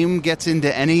steam gets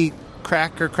into any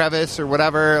crack or crevice or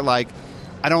whatever.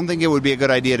 I don't think it would be a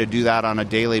good idea to do that on a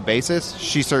daily basis.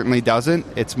 She certainly doesn't.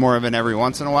 It's more of an every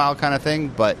once in a while kind of thing,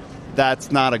 but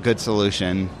that's not a good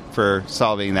solution for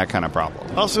solving that kind of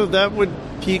problem. Also, that would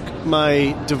pique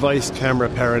my device camera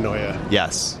paranoia.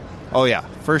 Yes. Oh, yeah,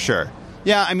 for sure.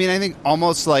 Yeah, I mean, I think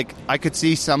almost like I could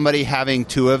see somebody having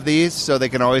 2 of these so they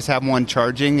can always have one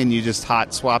charging and you just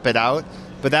hot swap it out.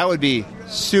 But that would be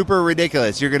super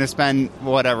ridiculous. You're going to spend,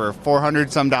 whatever,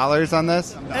 $400 some on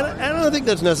this? And I don't think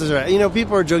that's necessary.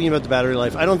 People are joking about the battery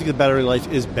life. I don't think the battery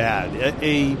life is bad.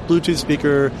 A Bluetooth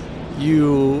speaker,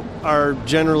 you are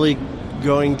generally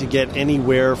going to get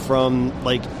anywhere from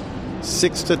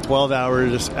 6 to 12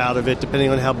 hours out of it, depending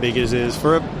on how big it is.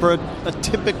 For a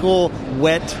typical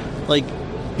wet,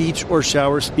 beach or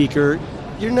shower speaker,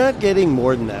 you're not getting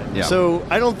more than that. Yeah. So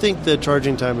I don't think the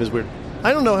charging time is weird.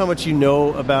 I don't know how much you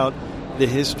know about the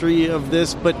history of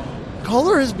this, but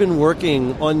Kohler has been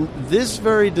working on this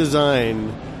very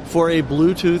design for a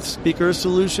Bluetooth speaker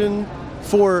solution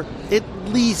for at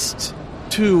least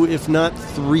 2, if not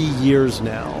 3 years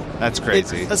now. That's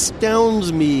crazy. It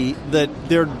astounds me that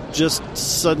they're just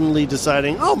suddenly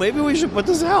deciding, maybe we should put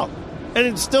this out. And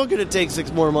it's still going to take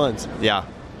 6 more months. Yeah,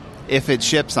 if it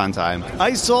ships on time.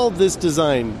 I saw this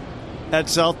design at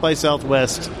South by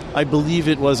Southwest. I believe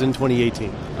it was in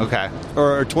 2018. Okay.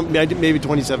 Or maybe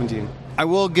 2017. I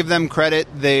will give them credit.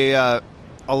 They a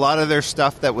lot of their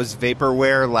stuff that was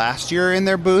vaporware last year in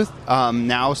their booth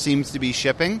now seems to be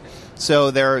shipping.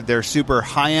 So their super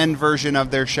high-end version of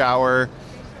their shower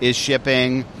is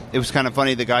shipping. It was kind of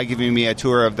funny. The guy giving me a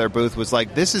tour of their booth was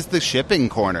like, this is the shipping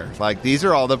corner. These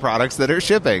are all the products that are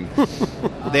shipping.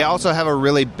 They also have a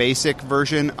really basic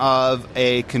version of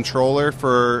a controller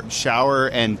for shower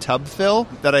and tub fill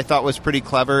that I thought was pretty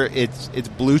clever. It's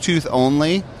Bluetooth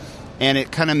only, and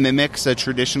it kind of mimics a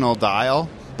traditional dial,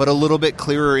 but a little bit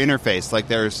clearer interface.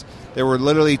 There were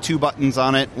literally 2 buttons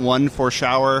on it, one for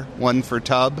shower, one for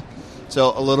tub.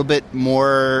 So a little bit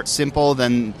more simple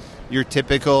than your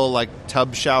typical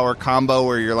tub shower combo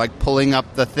where you're pulling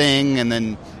up the thing and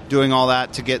then doing all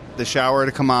that to get the shower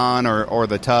to come on or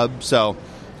the tub. So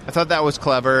I thought that was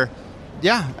clever.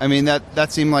 Yeah, I mean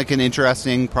that seemed like an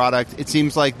interesting product. It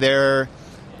seems like they're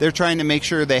trying to make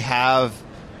sure they have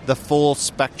the full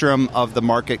spectrum of the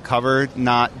market covered,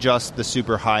 not just the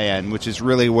super high end, which is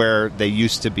really where they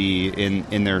used to be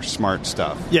in their smart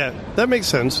stuff. Yeah, that makes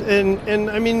sense. And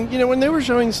I mean, when they were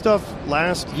showing stuff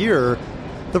last year,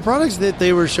 the products that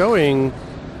they were showing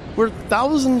were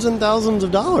thousands and thousands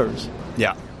of dollars.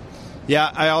 Yeah. Yeah,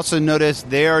 I also noticed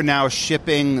they are now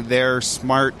shipping their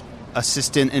smart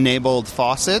assistant-enabled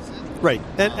faucet. Right.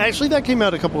 And actually that came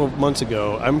out a couple of months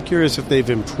ago. I'm curious if they've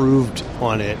improved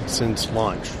on it since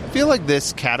launch. I feel like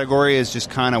this category is just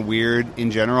kind of weird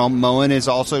in general. Moen is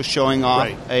also showing off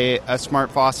a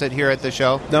smart faucet here at the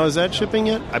show. Now, is that shipping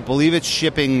yet? I believe it's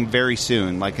shipping very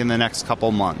soon, in the next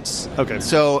couple months. Okay.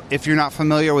 So if you're not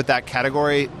familiar with that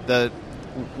category,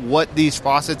 what these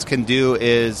faucets can do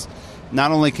is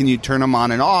not only can you turn them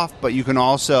on and off, but you can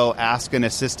also ask an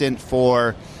assistant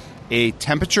for a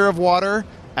temperature of water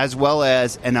as well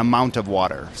as an amount of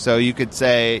water. So you could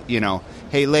say,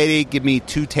 hey, lady, give me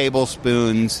 2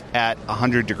 tablespoons at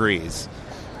 100 degrees.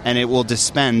 And it will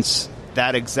dispense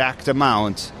that exact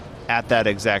amount at that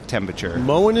exact temperature.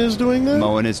 Moen is doing that?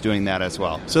 Moen is doing that as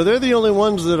well. So they're the only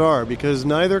ones that are, because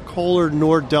neither Kohler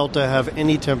nor Delta have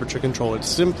any temperature control. It's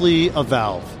simply a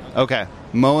valve. Okay.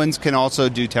 Moen's can also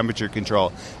do temperature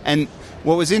control. And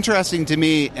what was interesting to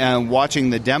me watching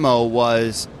the demo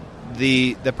was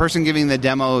the person giving the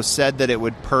demo said that it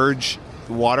would purge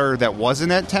water that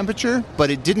wasn't at temperature, but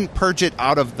it didn't purge it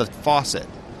out of the faucet.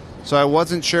 So I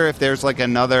wasn't sure if there's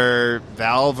another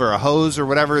valve or a hose or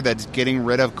whatever that's getting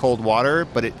rid of cold water,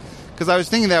 but because I was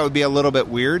thinking that would be a little bit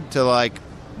weird to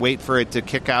wait for it to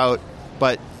kick out,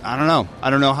 but I don't know. I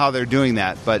don't know how they're doing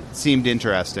that, but it seemed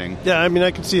interesting. Yeah, I mean,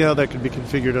 I can see how that could be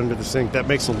configured under the sink. That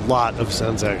makes a lot of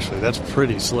sense, actually. That's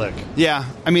pretty slick. Yeah,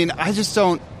 I mean, I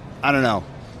don't know.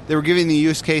 They were giving the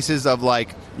use cases of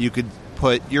you could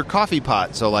put your coffee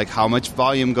pot. So how much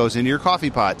volume goes into your coffee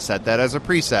pot, set that as a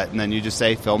preset, and then you just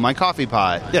say, fill my coffee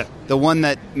pot. Yeah. The one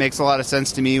that makes a lot of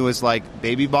sense to me was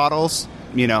baby bottles.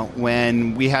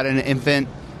 When we had an infant,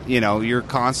 you're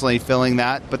constantly filling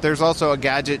that. But there's also a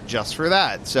gadget just for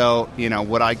that. So,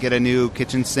 would I get a new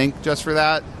kitchen sink just for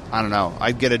that? I don't know.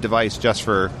 I'd get a device just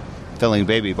for filling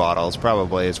baby bottles,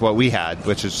 probably, is what we had,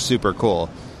 which is super cool.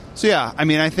 So, yeah, I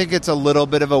mean, I think it's a little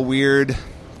bit of a weird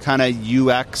kind of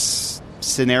UX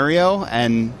scenario,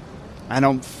 and I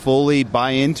don't fully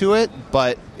buy into it,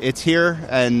 but it's here,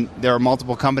 and there are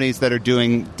multiple companies that are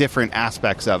doing different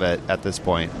aspects of it at this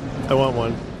point. I want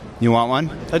one. You want one?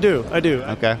 I do.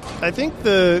 Okay. I think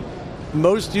the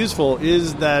most useful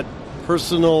is that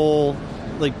personal,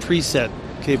 like, preset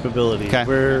capability,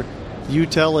 where you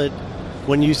tell it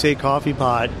when you say coffee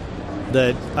pot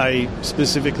that I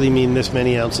specifically mean this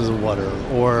many ounces of water,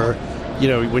 or,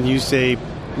 when you say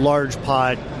large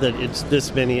pot that it's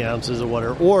this many ounces of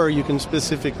water, or you can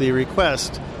specifically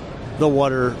request the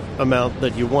water amount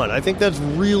that you want. I think that's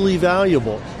really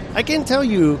valuable. I can't tell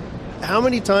you how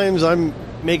many times I'm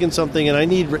making something and I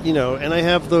need, and I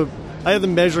have the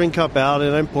measuring cup out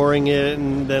and I'm pouring it,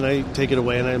 and then I take it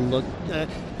away and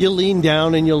you lean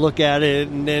down and you look at it,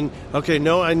 and then, okay,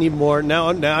 no, I need more. Now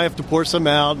I have to pour some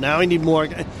out. Now I need more.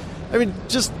 I mean,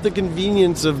 just the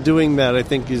convenience of doing that, I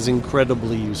think, is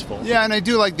incredibly useful. Yeah, and I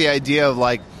do like the idea of,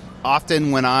 like,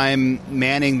 often when I'm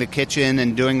manning the kitchen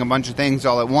and doing a bunch of things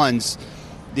all at once,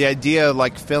 the idea of,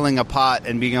 like, filling a pot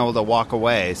and being able to walk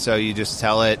away. So you just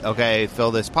tell it, okay,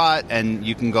 fill this pot, and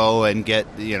you can go and get,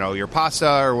 your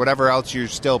pasta or whatever else you're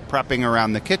still prepping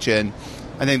around the kitchen.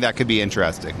 I think that could be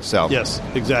interesting. So yes,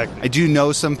 exactly. I do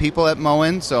know some people at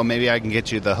Moen, so maybe I can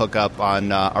get you the hookup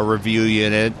on a review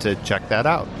unit to check that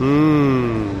out. All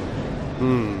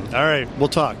right, we'll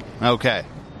talk. Okay.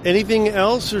 Anything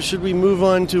else, or should we move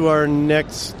on to our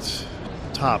next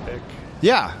topic?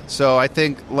 Yeah, so I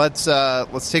think let's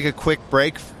take a quick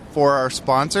break for our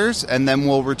sponsors, and then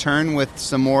we'll return with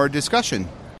some more discussion.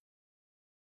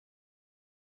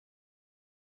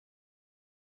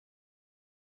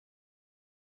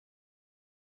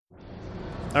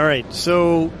 All right,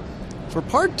 so for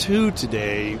part 2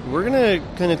 today, we're going to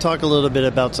kind of talk a little bit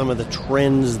about some of the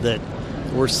trends that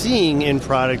we're seeing in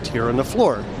product here on the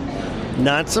floor.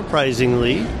 Not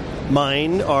surprisingly,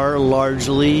 mine are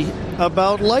largely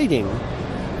about lighting.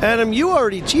 Adam, you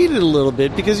already cheated a little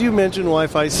bit because you mentioned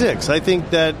Wi-Fi 6. I think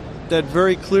that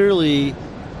very clearly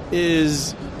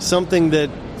is something that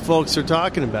folks are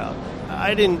talking about.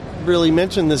 I didn't really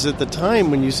mention this at the time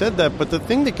when you said that, but the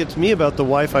thing that gets me about the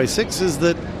Wi-Fi 6 is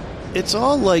that it's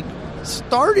all, like,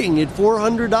 starting at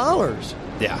 $400.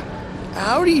 Yeah.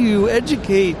 How do you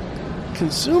educate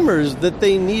consumers that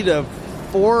they need a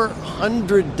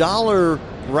 $400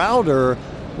 router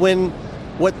when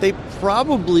what they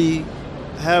probably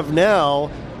have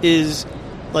now is,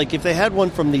 like, if they had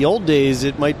one from the old days,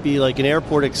 it might be like an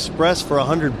Airport Express for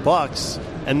 $100,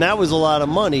 and that was a lot of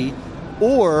money,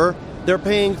 or they're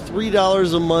paying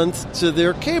 $3 a month to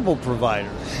their cable provider.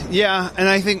 Yeah, and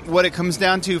I think what it comes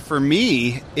down to for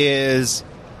me is,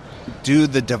 do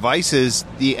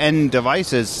the end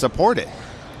devices support it?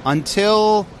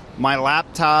 Until my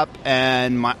laptop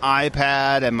and my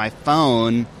iPad and my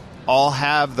phone all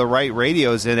have the right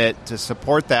radios in it to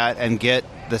support that and get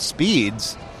the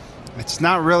speeds, it's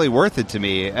not really worth it to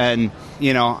me. And,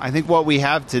 I think what we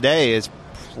have today is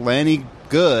plenty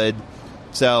good.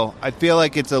 So I feel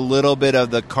like it's a little bit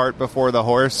of the cart before the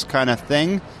horse kind of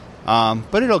thing,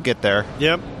 but it'll get there.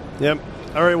 Yep.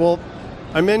 All right, well,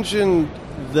 I mentioned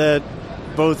that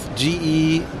both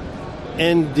GE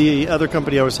and the other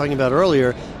company I was talking about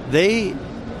earlier, they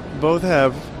both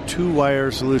have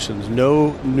two-wire solutions,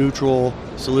 no neutral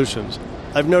solutions.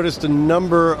 I've noticed a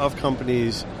number of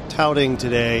companies touting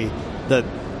today that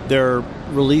they're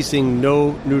releasing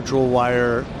no neutral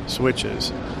wire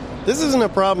switches. This isn't a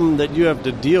problem that you have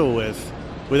to deal with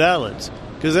outlets,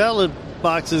 because outlet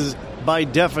boxes, by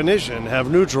definition, have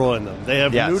neutral in them. They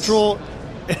have neutral.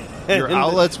 Your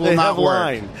outlets will not work.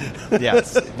 Line.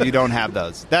 Yes, you don't have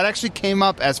those. That actually came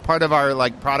up as part of our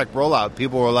product rollout.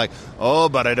 People were like, "Oh,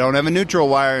 but I don't have a neutral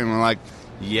wire," and we're like,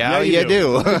 "Yeah, you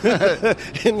do."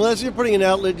 Unless you're putting an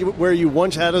outlet where you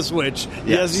once had a switch.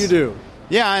 Yes, you do.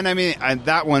 Yeah, and I mean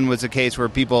that one was a case where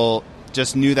people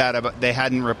just knew that they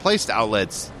hadn't replaced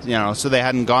outlets, so they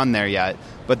hadn't gone there yet.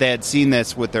 But they had seen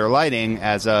this with their lighting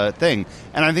as a thing.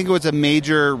 And I think it was a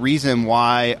major reason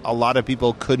why a lot of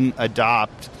people couldn't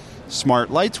adopt smart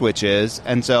light switches.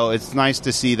 And so it's nice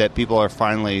to see that people are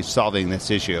finally solving this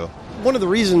issue. One of the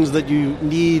reasons that you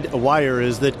need a wire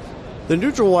is that the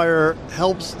neutral wire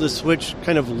helps the switch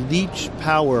kind of leach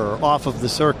power off of the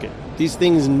circuit. These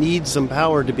things need some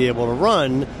power to be able to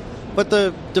run. But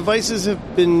the devices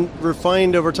have been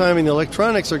refined over time, and the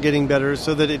electronics are getting better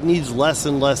so that it needs less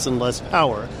and less and less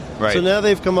power. Right. So now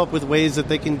they've come up with ways that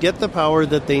they can get the power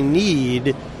that they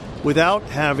need without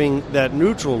having that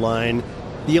neutral line.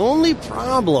 The only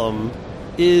problem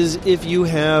is if you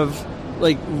have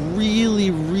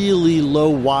really, really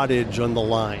low wattage on the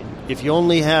line. If you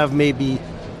only have maybe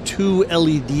 2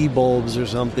 LED bulbs or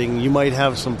something, you might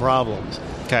have some problems.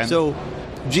 Okay. So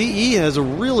GE has a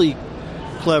really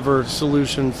clever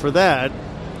solution for that,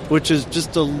 which is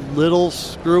just a little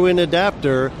screw-in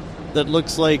adapter that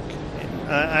looks like,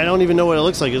 I don't even know what it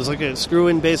looks like. It's like a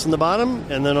screw-in base on the bottom,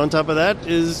 and then on top of that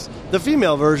is the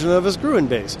female version of a screw-in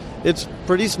base. It's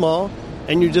pretty small,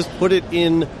 and you just put it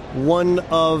in one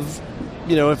of,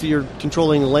 if you're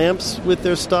controlling lamps with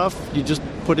their stuff, you just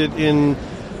put it in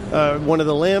one of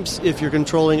the lamps. If you're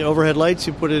controlling overhead lights,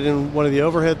 you put it in one of the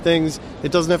overhead things.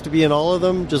 It doesn't have to be in all of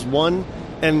them, just one.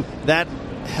 And that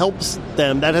helps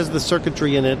them. That has the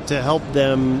circuitry in it to help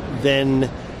them then,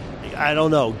 I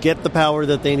don't know, get the power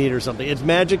that they need or something. It's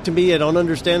magic to me. I don't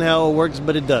understand how it works,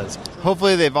 but it does.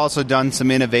 Hopefully they've also done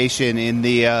some innovation in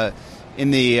the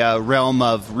realm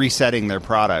of resetting their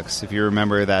products. If you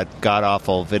remember that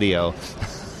god-awful video.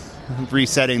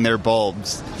 Resetting their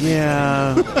bulbs.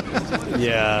 Yeah.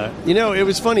 Yeah. It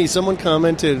was funny. Someone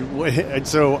commented,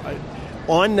 so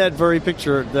on that very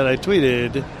picture that I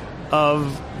tweeted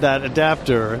of that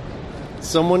adapter,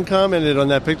 someone commented on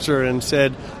that picture and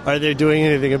said, are they doing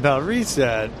anything about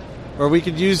reset? Or we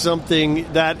could use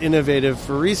something that innovative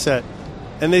for reset.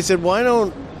 And they said, why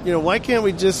can't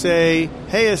we just say,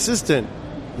 hey, assistant,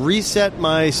 reset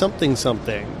my something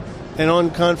something? And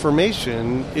on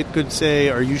confirmation, it could say,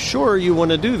 are you sure you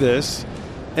want to do this?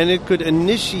 And it could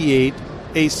initiate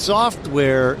a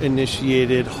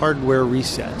software-initiated hardware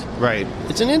reset. Right.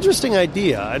 It's an interesting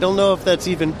idea. I don't know if that's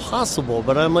even possible,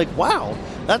 but I'm like, wow,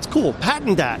 that's cool.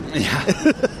 Patent that. Yeah.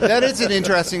 That is an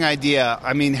interesting idea.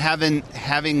 I mean,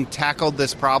 having tackled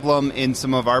this problem in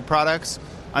some of our products,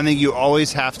 I think you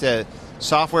always have to...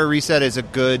 Software reset is a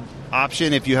good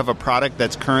option if you have a product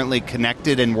that's currently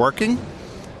connected and working.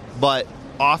 But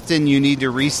often you need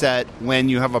to reset when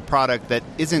you have a product that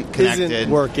isn't connected,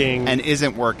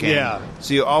 isn't working. Yeah.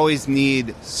 So you always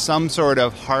need some sort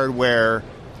of hardware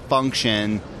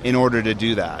function in order to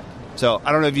do that. So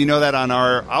I don't know if you know that on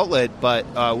our outlet,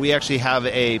 but we actually have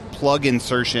a plug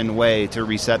insertion way to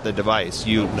reset the device.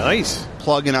 You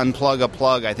plug and unplug a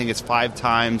plug, I think it's 5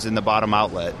 times in the bottom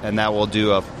outlet, and that will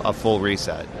do a full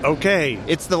reset. Okay.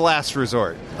 It's the last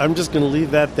resort. I'm just going to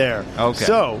leave that there. Okay.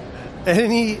 So,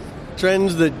 any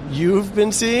trends that you've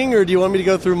been seeing, or do you want me to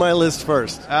go through my list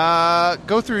first?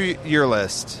 Go through your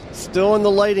list. Still on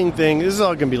the lighting thing. This is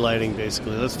all going to be lighting,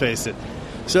 basically. Let's face it.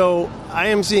 So I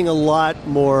am seeing a lot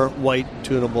more white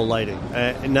tunable lighting,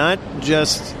 not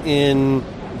just in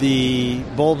the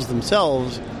bulbs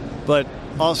themselves, but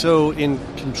also in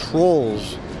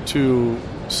controls to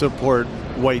support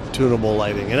white tunable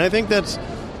lighting. And I think that's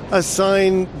a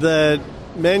sign that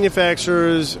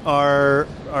manufacturers are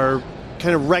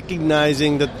kind of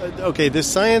recognizing that, okay, this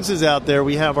science is out there.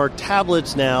 We have our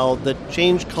tablets now that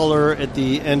change color at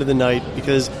the end of the night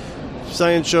because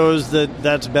science shows that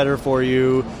that's better for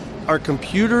you. Our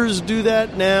computers do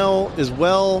that now as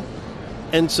well.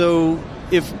 And so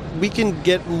if we can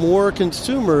get more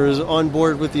consumers on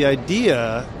board with the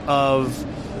idea of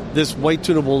this white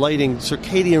tunable lighting,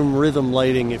 circadian rhythm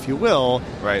lighting, if you will,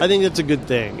 right, I think that's a good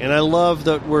thing. And I love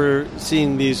that we're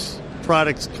seeing these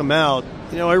products come out.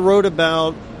 I wrote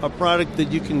about a product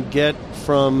that you can get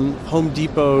from Home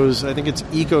Depot's, I think it's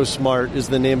EcoSmart is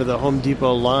the name of the Home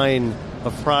Depot line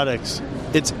of products.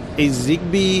 It's a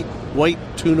Zigbee white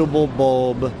tunable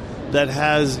bulb that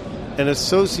has an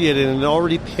associated and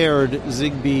already paired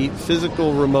Zigbee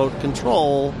physical remote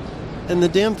control, and the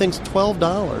damn thing's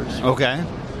 $12. Okay.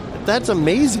 That's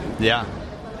amazing. Yeah.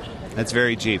 That's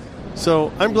very cheap.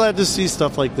 So I'm glad to see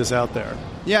stuff like this out there.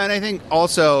 Yeah, and I think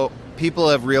also people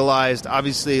have realized,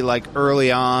 obviously, like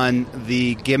early on,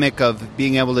 the gimmick of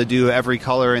being able to do every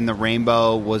color in the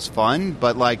rainbow was fun,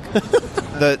 but like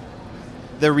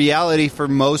the reality for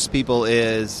most people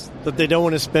is that they don't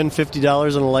want to spend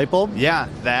 $50 on a light bulb? Yeah,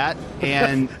 that,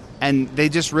 and they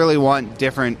just really want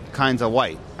different kinds of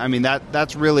white. I mean,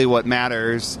 that's really what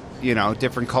matters,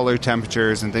 different color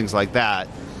temperatures and things like that.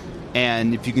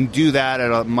 And if you can do that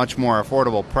at a much more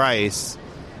affordable price,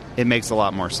 it makes a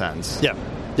lot more sense.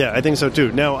 Yeah, I think so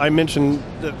too. Now, I mentioned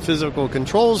the physical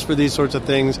controls for these sorts of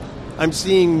things. I'm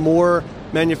seeing more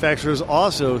manufacturers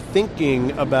also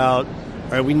thinking about,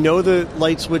 all right, we know the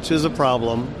light switch is a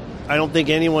problem. I don't think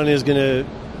anyone is going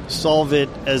to solve it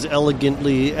as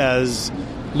elegantly as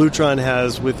Lutron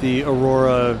has with the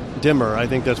Aurora dimmer. I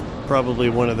think that's probably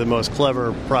one of the most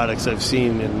clever products I've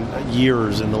seen in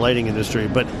years in the lighting industry.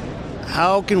 But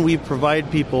how can we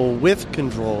provide people with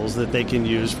controls that they can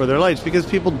use for their lights? Because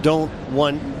people don't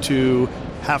want to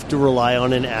have to rely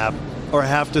on an app or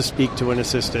have to speak to an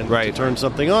assistant to turn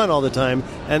something on all the time,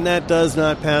 and that does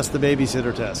not pass the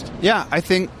babysitter test. Yeah, I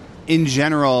think in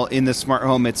general in the smart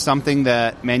home, it's something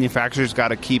that manufacturers got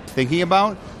to keep thinking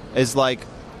about, is like,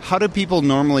 how do people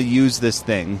normally use this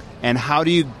thing? And how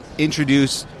do you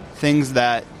introduce things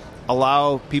that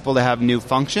allow people to have new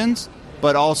functions,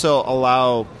 but also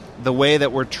allow the way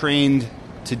that we're trained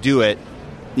to do it,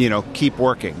 keep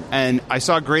working. And I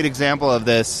saw a great example of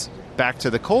this back to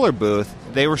the Kohler booth.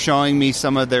 They were showing me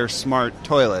some of their smart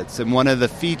toilets, and one of the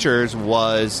features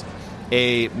was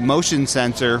a motion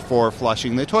sensor for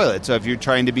flushing the toilet. So if you're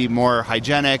trying to be more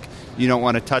hygienic, you don't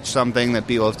want to touch something that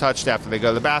people have touched after they go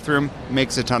to the bathroom,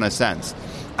 makes a ton of sense.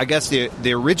 I guess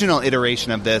the original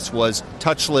iteration of this was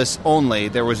touchless only.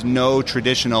 There was no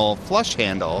traditional flush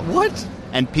handle. What?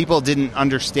 And people didn't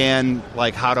understand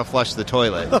how to flush the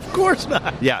toilet. Of course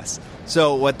not. Yes.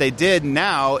 So what they did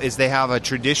now is they have a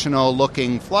traditional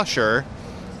looking flusher,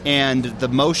 and the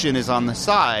motion is on the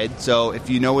side. So if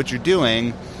you know what you're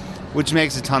doing, which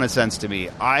makes a ton of sense to me.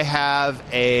 I have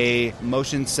a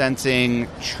motion sensing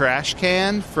trash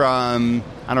can from,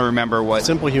 I don't remember what.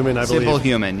 Simple Human, I believe. Simple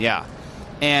Human, yeah.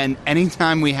 And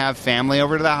anytime we have family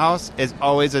over to the house, it's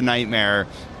always a nightmare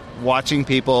watching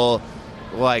people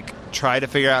try to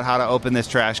figure out how to open this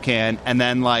trash can, and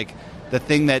then the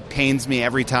thing that pains me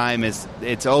every time is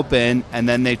it's open and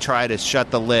then they try to shut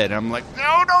the lid. I'm like,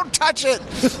 no, don't touch it.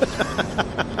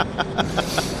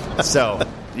 So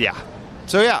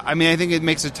yeah, I mean, I think it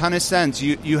makes a ton of sense.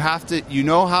 You have to,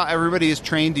 how everybody is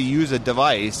trained to use a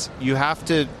device. You have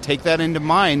to take that into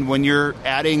mind when you're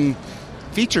adding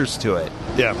features to it.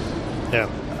 Yeah.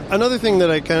 Another thing that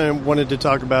I kind of wanted to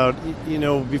talk about,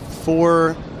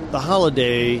 before the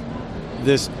holiday,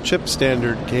 this chip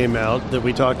standard came out that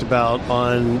we talked about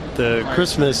on the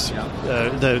Christmas,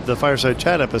 the Fireside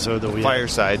Chat episode that we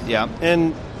Fireside, yeah.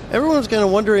 And everyone's kind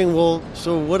of wondering, well,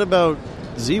 so what about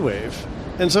Z-Wave?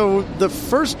 And so the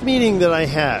first meeting that I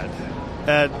had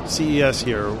at CES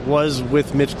here was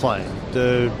with Mitch Klein,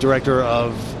 the director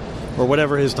of, or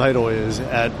whatever his title is,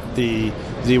 at the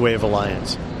Z-Wave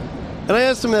Alliance. And I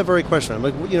asked him that very question. I'm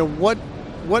like,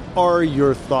 what are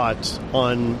your thoughts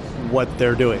on what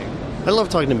they're doing? I love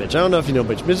talking to Mitch. I don't know if you know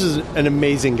Mitch. Mitch is an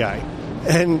amazing guy.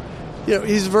 And,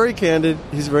 he's very candid.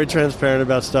 He's very transparent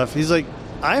about stuff. He's like,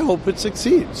 I hope it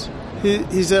succeeds.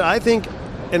 He said, I think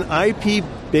an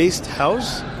IP-based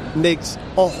house makes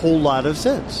a whole lot of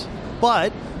sense.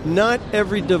 But not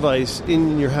every device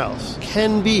in your house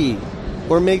can be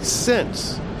or makes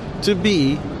sense to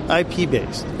be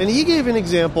IP-based. And he gave an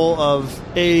example of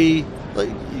a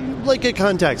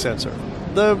contact sensor.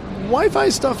 The Wi-Fi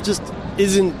stuff just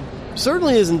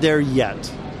certainly isn't there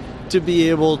yet to be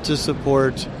able to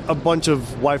support a bunch of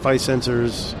Wi-Fi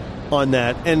sensors on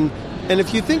that. And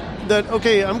if you think that,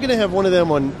 okay, I'm going to have one of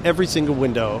them on every single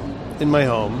window in my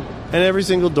home and every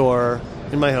single door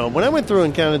in my home. When I went through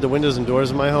and counted the windows and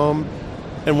doors in my home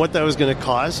and what that was going to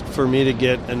cost for me to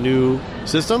get a new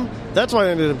system, that's why I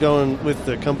ended up going with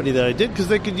the company that I did, because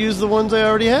they could use the ones I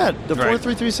already had. The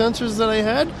 433 sensors that I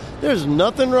had, there's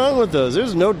nothing wrong with those.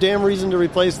 There's no damn reason to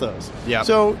replace those. Yeah.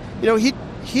 So,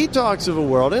 he talks of a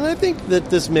world, and I think that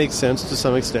this makes sense to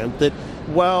some extent, that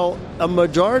while a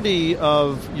majority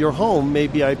of your home may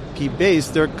be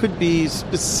IP-based, there could be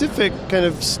specific kind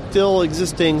of still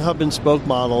existing hub-and-spoke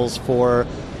models for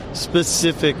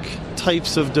specific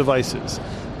types of devices.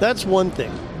 That's one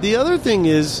thing. The other thing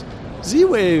is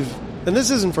Z-Wave, and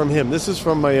this isn't from him, this is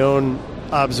from my own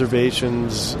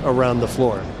observations around the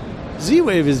floor.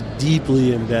 Z-Wave is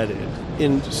deeply embedded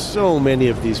in so many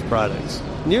of these products.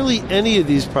 Nearly any of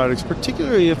these products,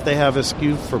 particularly if they have a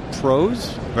SKU for pros,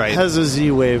 has a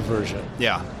Z-Wave version.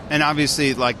 Yeah. And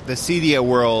obviously, the CEDIA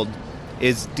world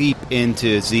is deep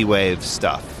into Z-Wave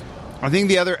stuff. I think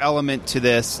the other element to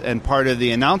this, and part of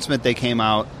the announcement they came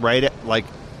out,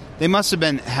 they must have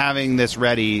been having this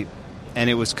ready, and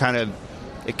it was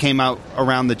it came out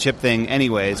around the chip thing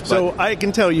anyways. But so I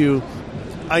can tell you,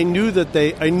 I knew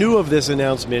of this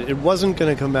announcement. It wasn't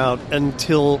going to come out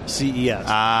until CES.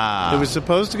 It was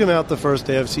supposed to come out the first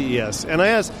day of CES. And I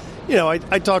asked,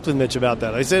 I talked with Mitch about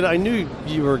that. I said, I knew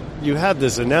you had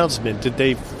this announcement. Did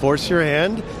they force your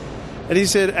hand? And he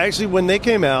said, actually, when they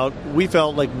came out, we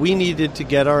felt like we needed to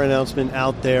get our announcement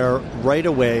out there right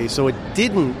away, so it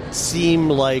didn't seem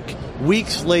like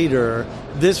weeks later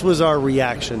this was our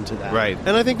reaction to that. Right.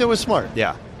 And I think that was smart.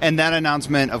 Yeah. And that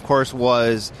announcement, of course,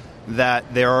 was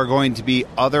that there are going to be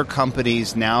other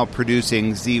companies now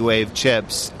producing Z-Wave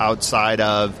chips outside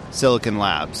of Silicon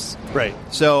Labs. Right.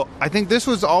 So I think this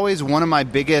was always one of my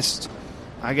biggest,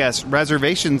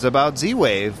 reservations about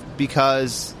Z-Wave,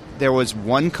 because there was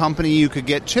one company you could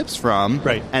get chips from,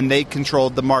 and they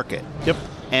controlled the market. Yep.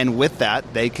 And with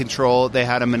that, they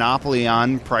had a monopoly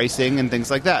on pricing and things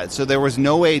like that. So there was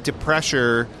no way to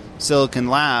pressure Silicon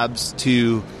Labs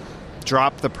to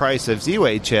drop the price of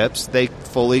Z-Wave chips. They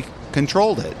fully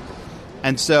controlled it.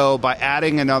 And so by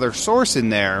adding another source in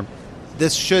there,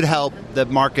 this should help the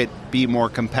market be more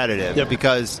competitive. Yep.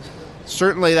 Because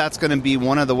certainly that's going to be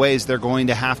one of the ways they're going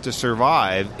to have to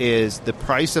survive, is the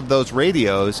price of those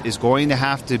radios is going to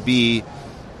have to be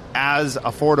as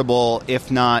affordable,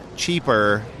 if not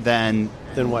cheaper, than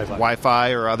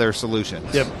Wi-Fi or other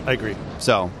solutions. Yep, I agree.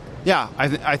 So, yeah,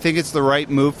 I think it's the right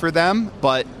move for them,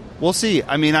 but we'll see.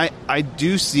 I mean, I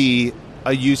do see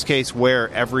a use case where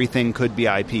everything could be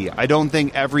IP. I don't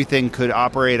think everything could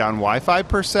operate on Wi-Fi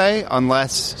per se,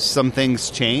 unless some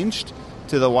things changed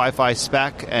to the Wi-Fi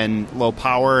spec and low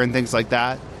power and things like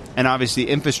that, and obviously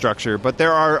infrastructure. But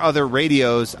there are other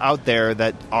radios out there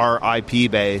that are IP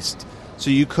based, so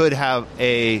you could have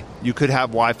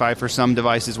Wi-Fi for some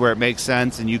devices where it makes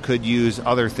sense, and you could use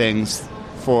other things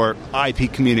for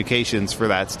IP communications for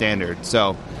that standard.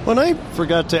 So, when I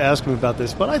forgot to ask him about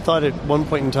this, but I thought at one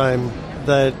point in time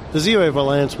that the Z-Wave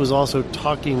Alliance was also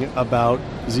talking about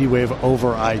Z-Wave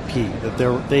over IP,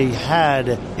 that they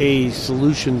had a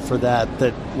solution for that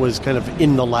was kind of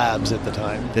in the labs at the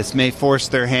time. This may force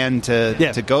their hand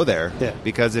to go there,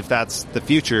 because if that's the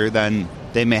future, then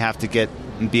they may have to get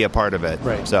and be a part of it.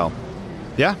 Right. So,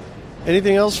 yeah.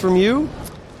 Anything else from you?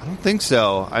 I don't think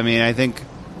so. I mean, I think,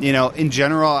 in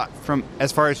general, from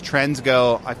as far as trends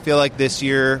go, I feel like this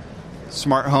year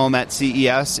Smart Home at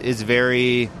CES is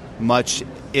very much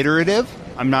iterative.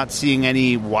 I'm not seeing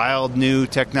any wild new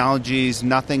technologies,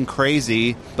 nothing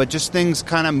crazy, but just things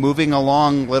kind of moving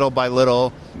along little by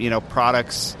little,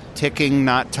 products ticking,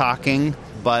 not talking,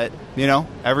 but,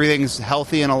 everything's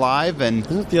healthy and alive. And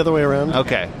isn't it the other way around?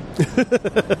 Okay.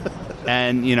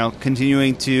 And,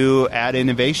 continuing to add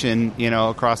innovation,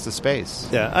 across the space.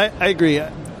 Yeah, I agree.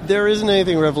 There isn't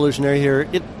anything revolutionary here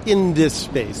in this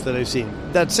space that I've seen.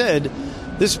 That said,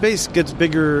 this space gets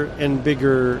bigger and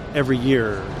bigger every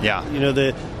year. Yeah.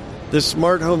 The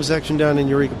smart home section down in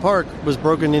Eureka Park was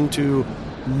broken into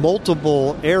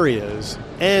multiple areas,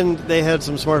 and they had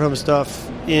some smart home stuff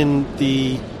in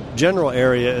the general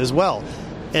area as well.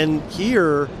 And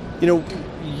here,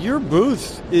 your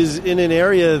booth is in an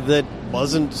area that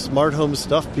wasn't smart home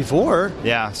stuff before.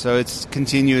 Yeah, so it's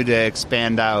continued to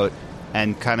expand out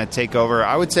and kind of take over.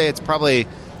 I would say it's probably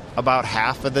about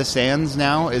half of the stands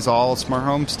now is all smart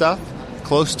home stuff,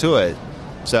 close to it.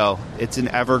 So it's an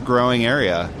ever-growing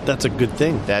area. That's a good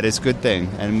thing. That is a good thing,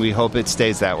 and we hope it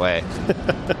stays that way.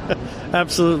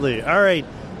 Absolutely. All right,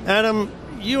 Adam,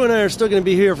 you and I are still going to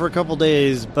be here for a couple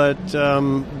days, but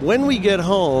when we get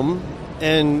home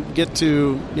and get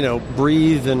to,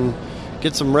 breathe and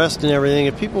get some rest and everything,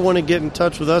 if people want to get in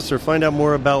touch with us or find out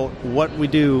more about what we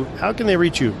do, how can they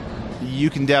reach you?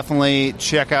 You can definitely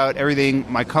check out everything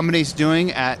my company's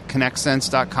doing at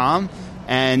connectsense.com,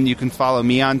 and you can follow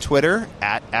me on Twitter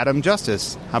at Adam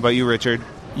Justice. How about you, Richard?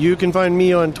 You can find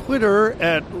me on Twitter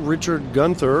at Richard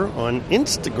Gunther, on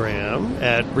Instagram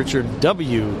at Richard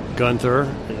W. Gunther.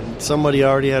 And somebody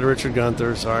already had Richard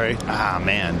Gunther, sorry. Ah,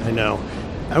 man. I know.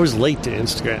 I was late to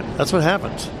Instagram. That's what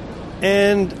happens.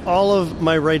 And all of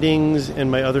my writings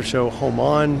and my other show, Home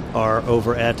On, are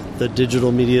over at The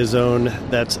Digital Media Zone.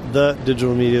 That's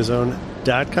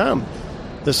thedigitalmediazone.com.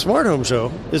 The Smart Home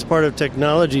Show is part of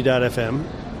Technology.fm.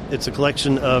 It's a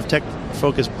collection of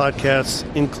tech-focused podcasts,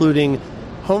 including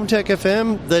Home Tech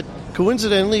FM, that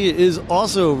coincidentally is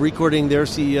also recording their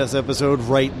CES episode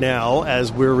right now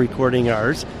as we're recording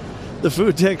ours. The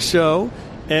Food Tech Show,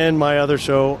 and my other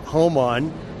show, Home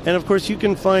On. And, of course, you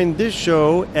can find this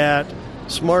show at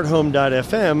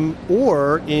smarthome.fm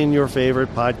or in your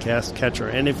favorite podcast catcher.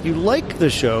 And if you like the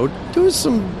show, do us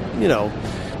some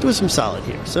solid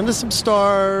here. Send us some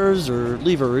stars or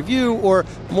leave a review or,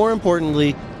 more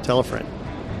importantly, tell a friend.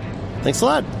 Thanks a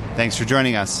lot. Thanks for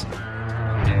joining us.